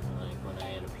more. Like, when I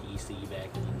had a PC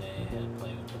back in the day, I had to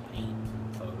play with the paint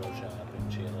and Photoshop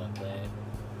and shit like that.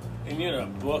 And you had a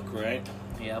book, right?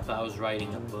 Yep, I was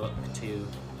writing a book, too.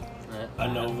 A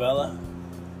novella?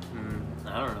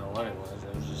 I don't know what it was.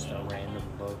 It was just a random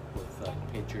book with, like,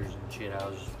 pictures and shit I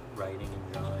was writing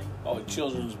and drawing. Oh, a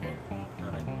children's book.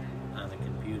 On a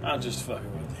computer. I'm just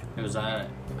fucking with you. It was, I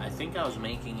think I was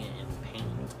making it in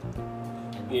paint.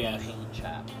 In Yeah. the paint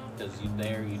shop. Because you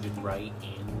could write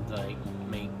and, like,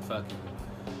 make fucking,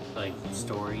 like,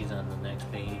 stories on the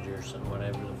next page or some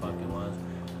whatever the fuck it was.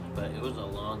 But it was a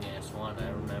long ass one. I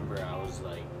remember I was,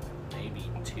 like,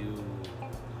 maybe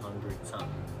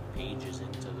 200-something pages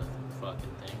into the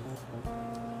fucking thing.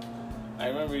 I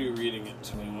remember you reading it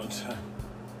to me one time.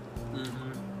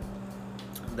 Mm-hmm.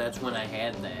 That's when I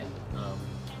had that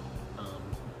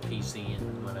PC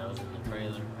and when I was in the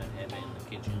trailer. I'd have it in the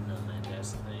kitchen on that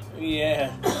desk thing.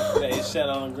 Yeah, that you sat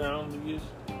on the ground to use.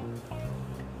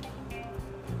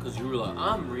 Because you were like,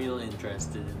 I'm real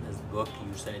interested in this book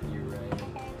you said you're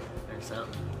writing or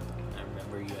something. I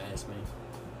remember you asked me.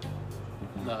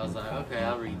 I was like, okay,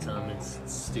 I'll read some. It's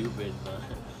stupid, but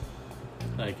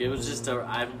like it was just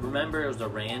I remember it was a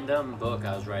random book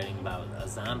I was writing about a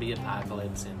zombie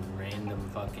apocalypse and random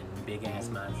fucking big ass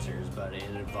monsters, but it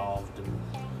involved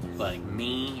like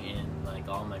me and like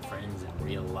all my friends in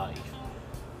real life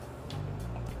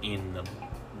in the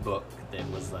book that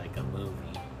was like a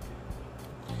movie.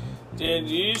 Dude,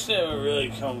 you used to have a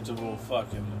really comfortable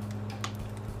fucking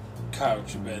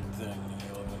couch bed thing in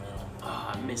your living room.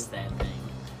 Oh, I miss that thing.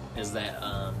 Is that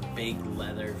big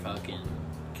leather fucking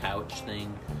couch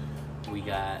thing we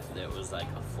got that was like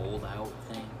a fold out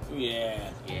thing?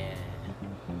 Yeah. Yeah.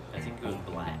 I think it was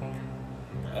black.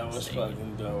 That was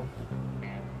fucking dope.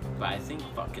 But I think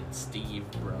fucking Steve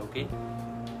broke it.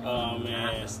 Oh, Not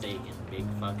man. mistaken. Big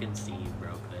fucking Steve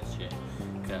broke that shit.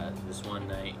 Cause this one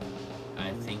night,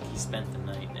 I think he spent the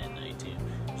night that night too.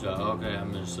 So, okay,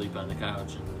 I'm gonna sleep on the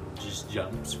couch and just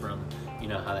jumps from, you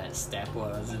know how that step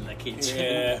was in the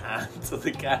kitchen onto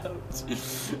the couch.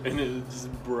 And it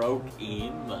just broke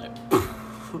in, like,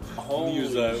 Holy He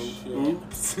was like, shit.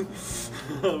 oops.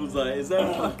 I was like, is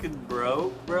that fucking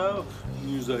broke, bro? And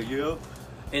he was like, yep.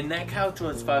 And that couch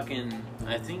was fucking,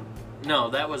 I think, no,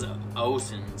 that was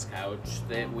Osen's couch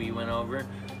that we went over.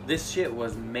 This shit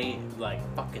was made like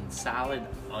fucking solid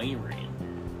iron.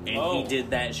 And he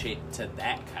did that shit to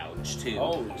that couch too.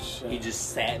 Holy shit. He just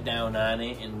sat down on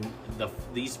it and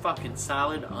these fucking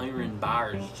solid iron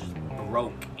bars just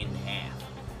broke in half.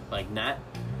 Like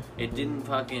it didn't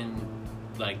fucking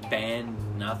like bend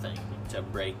nothing to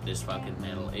break this fucking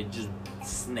metal. It just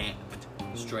snapped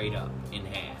straight up in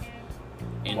half.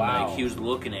 And Wow. like he was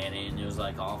looking at it and it was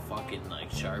like all fucking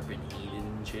like sharp and heated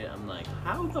and shit. I'm like,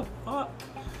 how the fuck?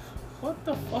 What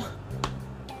the fuck?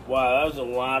 Wow, that was a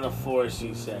lot of force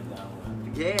he sat down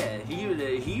with. Yeah,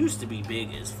 he used to be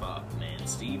big as fuck, man.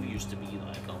 Steve used to be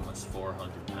like almost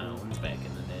 400 pounds back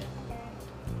in the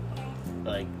day.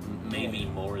 Like maybe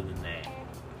more than that.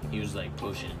 He was like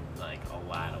pushing like a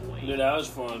lot of weight. Dude, I was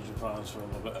 400 pounds for a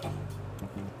little bit.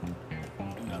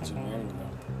 Not too long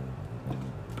ago.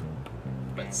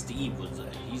 But Steve was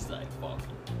he's like fucking.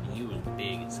 He was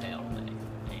big as hell back in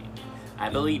the day. I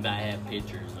believe I have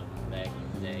pictures of him back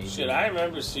in the day. Shit, I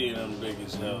remember seeing him big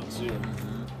as hell, too.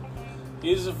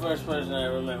 He's the first person I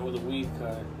ever met with a weed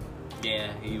card.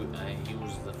 Yeah, he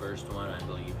was the first one, I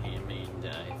believe. Him and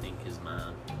I think his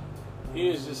mom. He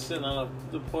was just sitting on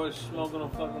the porch smoking a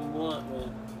fucking blunt,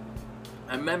 man.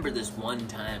 I remember this one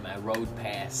time I rode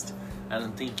past. I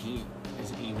don't think he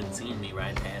has even seen me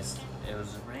ride past. It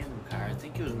was a random car. I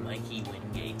think it was Mikey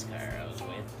Wingate's car I was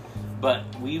with. But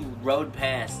we rode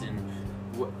past and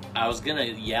I was gonna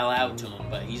yell out to him,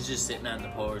 but he's just sitting on the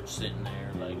porch, sitting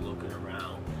there like looking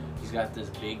around. He's got this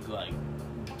big like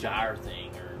jar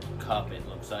thing or cup it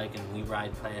looks like, and we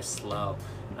ride past slow.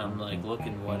 I'm like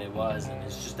looking what it was, and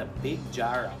it's just a big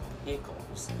jar of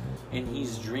pickles, and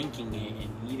he's drinking it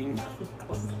and eating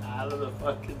pickles out of the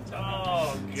fucking jar.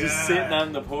 Oh, God. Just sitting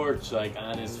on the porch like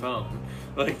on his phone,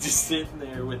 like just sitting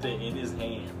there with it in his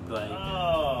hand, like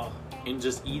Oh, and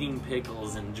just eating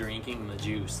pickles and drinking the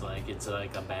juice like it's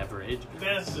like a beverage.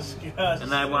 that's disgusting.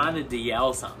 And I wanted to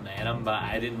yell something at him, but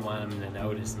I didn't want him to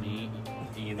notice me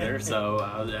either. So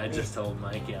I just told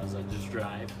Mikey, I was like, just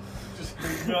drive. Just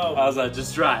I go. was like,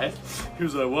 just drive. He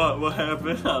was like, what? What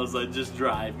happened? I was like, just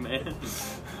drive, man.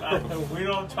 We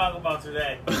don't talk about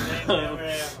today. That never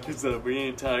happened. He said, we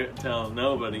ain't telling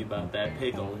nobody about that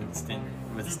pickle incident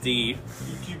with Steve.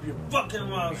 You keep your fucking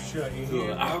mouth shut, you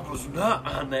hear? I was not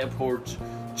on that porch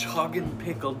chugging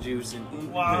pickle juice and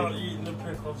eating While pickles. eating the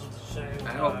pickles at the same time.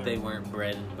 I hope they weren't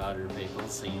bread and butter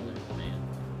pickles either, man.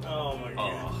 Oh my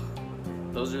god. Oh,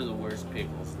 those are the worst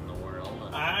pickles in the world.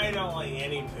 I don't like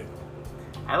any pickle.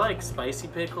 I like spicy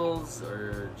pickles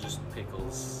or just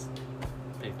pickles.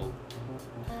 Pickled.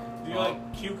 Do you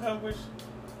like cucumbers?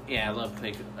 Yeah, I love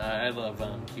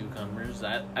cucumbers.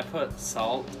 I put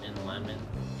salt and lemon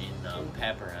and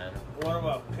pepper on them. What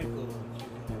about pickled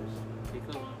cucumbers?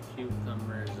 Pickled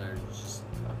cucumbers are just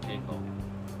a pickle.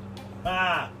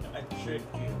 Ah, I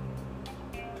tricked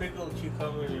you. Pickled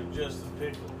cucumbers are just a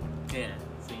pickle. Yeah,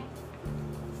 see.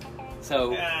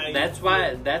 So Yeah,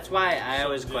 that's why I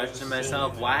always so question silly,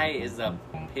 myself. man. Why is a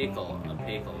pickle,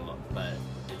 but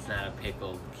it's not a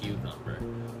pickled cucumber?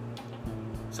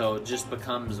 So it just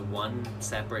becomes one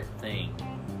separate thing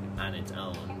on its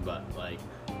own. But like,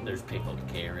 there's pickled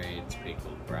carrots,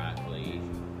 pickled broccoli,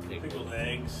 Pickled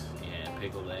eggs. yeah,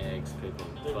 pickled eggs,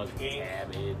 pickled They're fucking pink.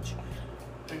 cabbage,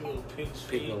 Pickled pig's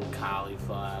feet. pickled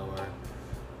cauliflower.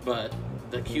 But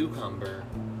the cucumber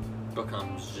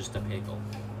becomes just a pickle.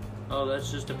 Oh,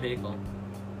 that's just a pickle.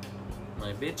 I'm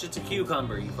like, bitch, it's a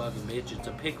cucumber, you fucking bitch. It's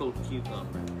a pickled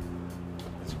cucumber.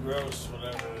 It's gross,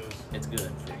 whatever it is. It's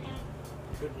good for you.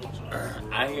 Pickles are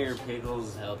gross. I hear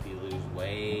pickles help you lose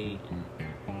weight,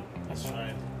 and That's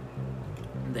right.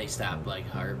 they stop like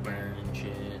heartburn and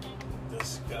shit.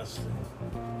 Disgusting.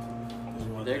 Is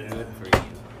what They're they good are. for you.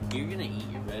 You're gonna eat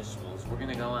your vegetables. We're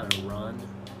gonna go on a run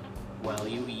while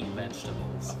you eat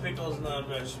vegetables. A pickle's not a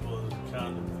vegetable, it's a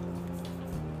condiment.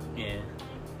 Yeah.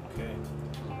 Okay.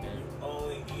 Okay.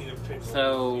 Only eat a pickle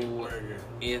So- with your burger.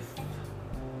 If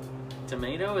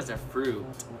tomato is a fruit,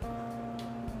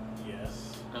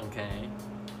 Yes. okay,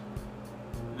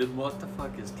 then what the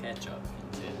fuck is ketchup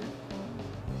considered?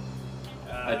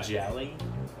 A jelly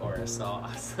or a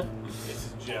sauce?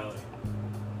 It's a jelly.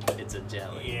 It's a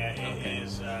jelly. Yeah, it Okay.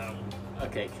 is.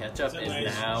 Okay, ketchup It's a is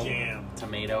nice now jam.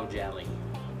 tomato jelly.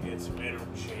 It's tomato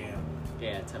jam.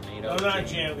 Yeah, tomato No, jam. not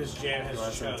jam, because jam You has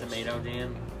want some chunks. tomato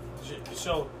jam?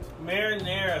 So,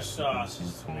 marinara sauce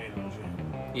is tomato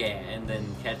jam. Yeah, and then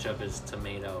ketchup is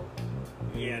tomato.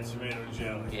 Yeah, tomato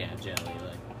jelly. Yeah, jelly.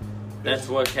 Like That's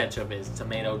what ketchup is,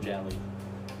 tomato jelly.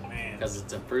 Man. Because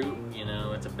it's a fruit, you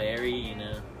know, it's a berry, you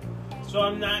know. So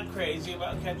I'm not crazy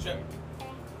about ketchup.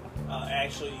 I'll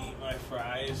actually eat my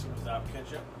fries without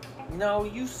ketchup. No,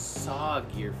 you sog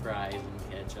your fries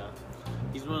in ketchup.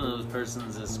 He's one of those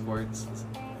persons that squirts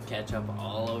ketchup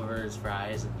all over his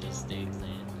fries and just digs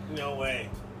in. No way.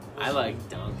 I like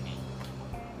dunking.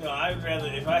 No, I'd rather,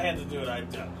 if I had to do it,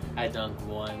 I'd dunk. I dunk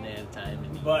one at a time.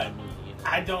 And But you know,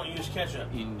 I don't use ketchup.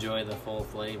 you enjoy the full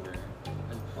flavor.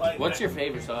 Like, What's your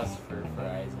favorite sauce for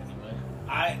fries anyway?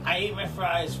 I eat my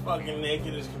fries fucking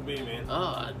naked as can be, man.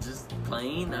 Oh, just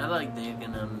plain. I like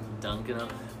digging them, dunking them.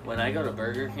 When I go to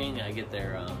Burger King, I get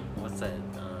their what's that?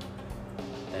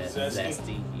 That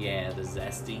Zesty? Yeah, the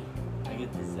zesty. I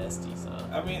get the zesty sauce.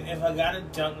 I mean, if I gotta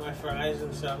dunk my fries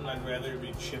in something, I'd rather it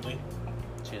be chili.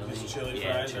 Chili. These chili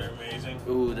Yeah, fries chili. are amazing.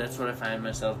 Ooh, that's what I find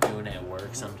myself doing at work.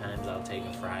 Sometimes I'll take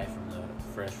a fry from the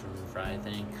fresh from the fry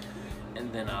thing,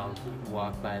 and then I'll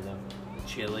walk by the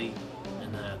chili,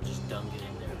 and then I'll just dunk it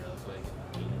in there real quick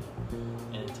and eat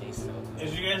it. And it tastes so good.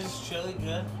 Is your guys' chili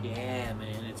good? Yeah,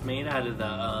 man. It's made out of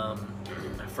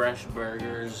the fresh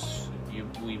burgers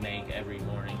we make every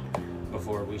morning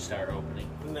before we start opening.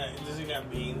 No, does it got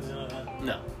beans in it?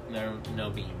 No, no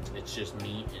beans. It's just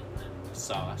meat and then the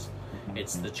sauce.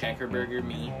 It's the checker burger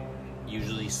meat,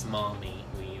 usually small meat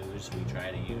we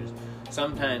try to use.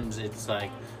 Sometimes it's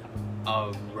like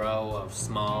a row of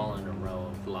small and a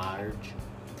row of large.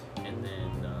 And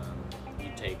then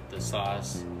you take the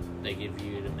sauce they give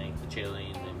you to make the chili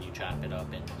and then you chop it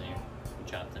up in there. You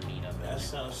chop the meat up in there. That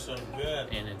sounds so good.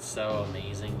 And it's so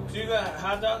amazing. Do you got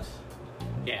hot dogs?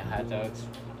 Yeah, hot dogs.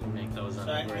 You make those on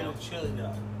So I the can get grill. a chili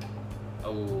dog.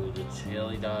 Oh, the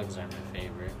chili dogs are my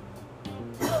favorite.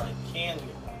 I can get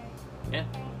one. Yeah,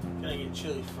 Can I get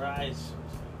chili fries?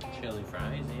 chili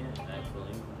fries, yeah. I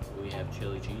believe we have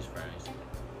chili cheese fries.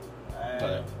 I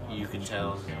But want you can cheese.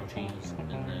 tell no cheese.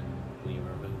 And then we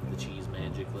remove the cheese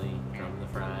magically from the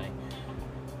fry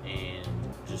and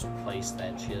just place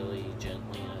that chili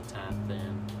gently on top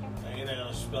then. You're not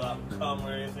gonna spill out cum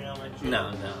or anything on my chili?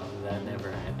 No, that never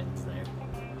happens there.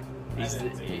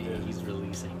 He's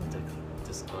releasing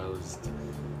disclosed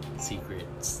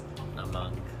secrets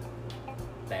among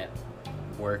that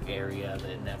work area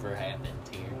that never happened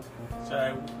here.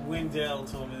 Sorry, Wendell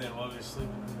told me that while we were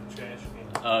sleeping in the trash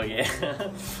can. Oh yeah,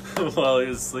 while he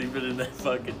was sleeping in that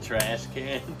fucking trash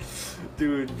can,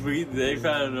 dude. They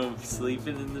found him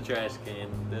sleeping in the trash can.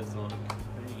 This one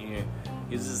right here.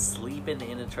 He was just sleeping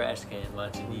in a trash can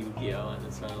watching Yu-Gi-Oh on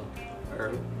his phone,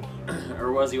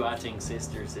 or was he watching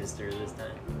Sister this time?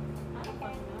 I don't fucking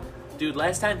know. Dude,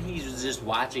 last time he was just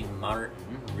watching Martin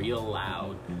real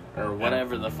loud, or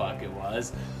whatever the fuck it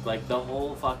was. Like the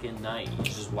whole fucking night,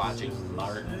 he's just watching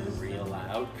Martin real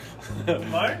loud.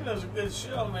 Martin was a good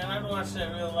show, man. I'd watch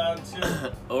that real loud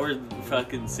too. Or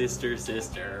fucking Sister,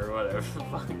 or whatever the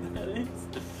fuck that is.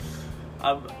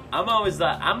 I'm always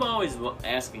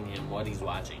asking him what he's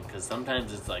watching, because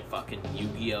sometimes it's like fucking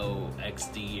Yu-Gi-Oh!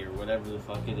 XD or whatever the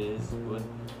fuck it is.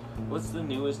 What's the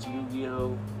newest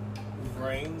Yu-Gi-Oh?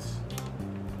 Brains.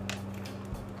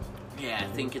 Yeah, I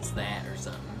think it's that or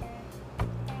something.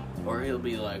 Or he'll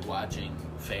be like watching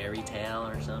Fairy Tale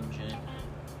or some shit.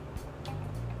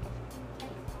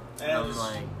 And I'm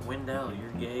like, Wendell,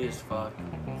 you're gay as fuck.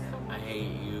 I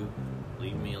hate you.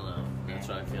 Leave me alone. That's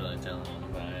what I feel like telling him,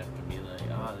 but I have to be like,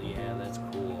 oh yeah, that's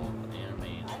cool.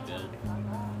 Anime is good.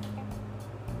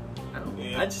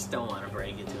 I just don't want to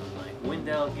break it to him. Like,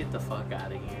 Wendell, get the fuck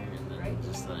out of here, and then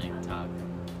just like talk.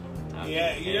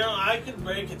 Yeah, you know, I could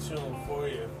break it to him for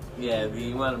you. Yeah, do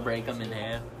you want to break him in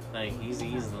half? Like, he's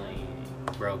easily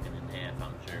broken in half,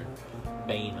 I'm sure.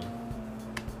 Bane him.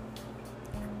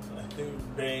 I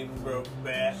think Bane broke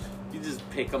back. You just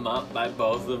pick him up by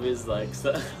both of his legs,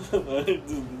 just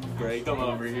break him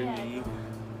over your knee.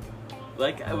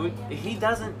 Like, he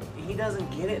doesn't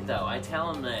get it though. I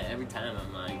tell him that every time.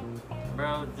 I'm like,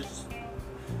 bro, just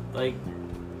like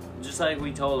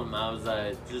we told him. I was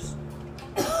like, just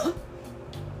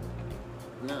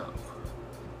no,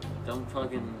 don't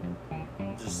fucking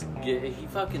just get. He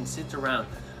fucking sits around.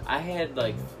 I had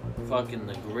like fucking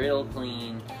the grill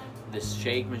clean, this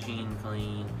shake machine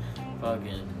clean,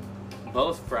 fucking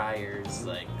both fryers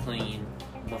like clean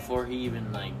before he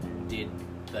even like did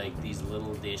like these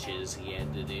little dishes he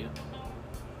had to do.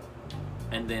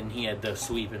 And then he had to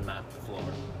sweep and mop the floor.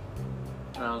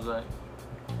 And I was like,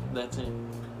 that's it.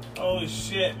 Holy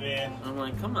shit, man. I'm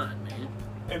like, come on, man.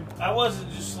 And I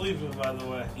wasn't just sleeping, by the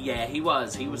way. Yeah, he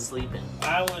was sleeping.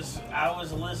 I was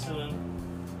listening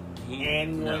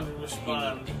and going to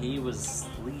respond. He was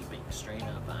sleeping straight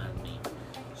up on me.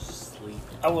 Just sleeping.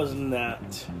 I was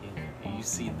not. You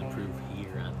see the proof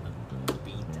here on the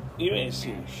Beatdown. You ain't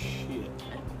seen shit.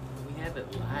 We have it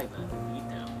live on the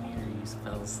Beatdown here. You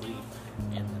fell asleep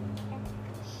and then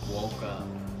woke up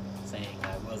saying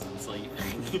I wasn't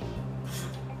sleeping.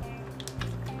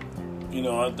 You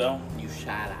know what though? You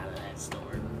shot out of that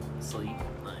store sleep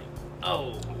like,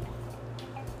 oh.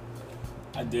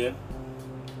 I did.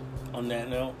 On that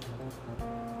note,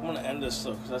 I'm gonna end this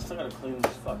though, because I still gotta clean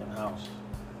this fucking house.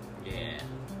 Yeah.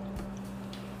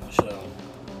 So,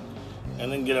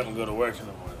 and then get up and go to work in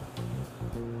the morning.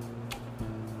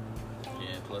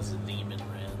 Yeah, plus a demon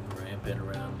rampant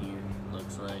around here,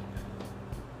 looks like.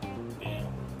 Yeah.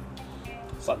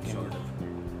 Some Fucking sort of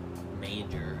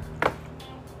major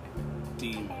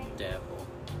demon. devil.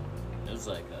 It was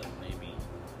like a maybe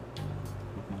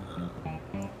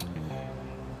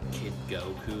Kid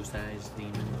Goku sized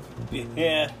demon.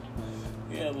 Yeah.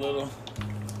 Yeah, little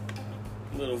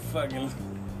fucking.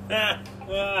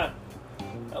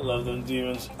 I love them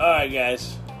demons. Alright,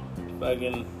 guys.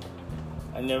 Fucking.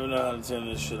 I never know how to turn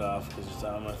this shit off because it's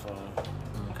on my phone.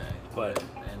 Okay. But.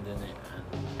 And then it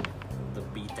on the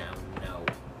Beatdown, no.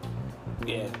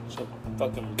 Yeah, so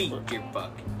fucking. Beat your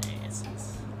fucking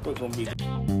asses. We're gonna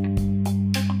be.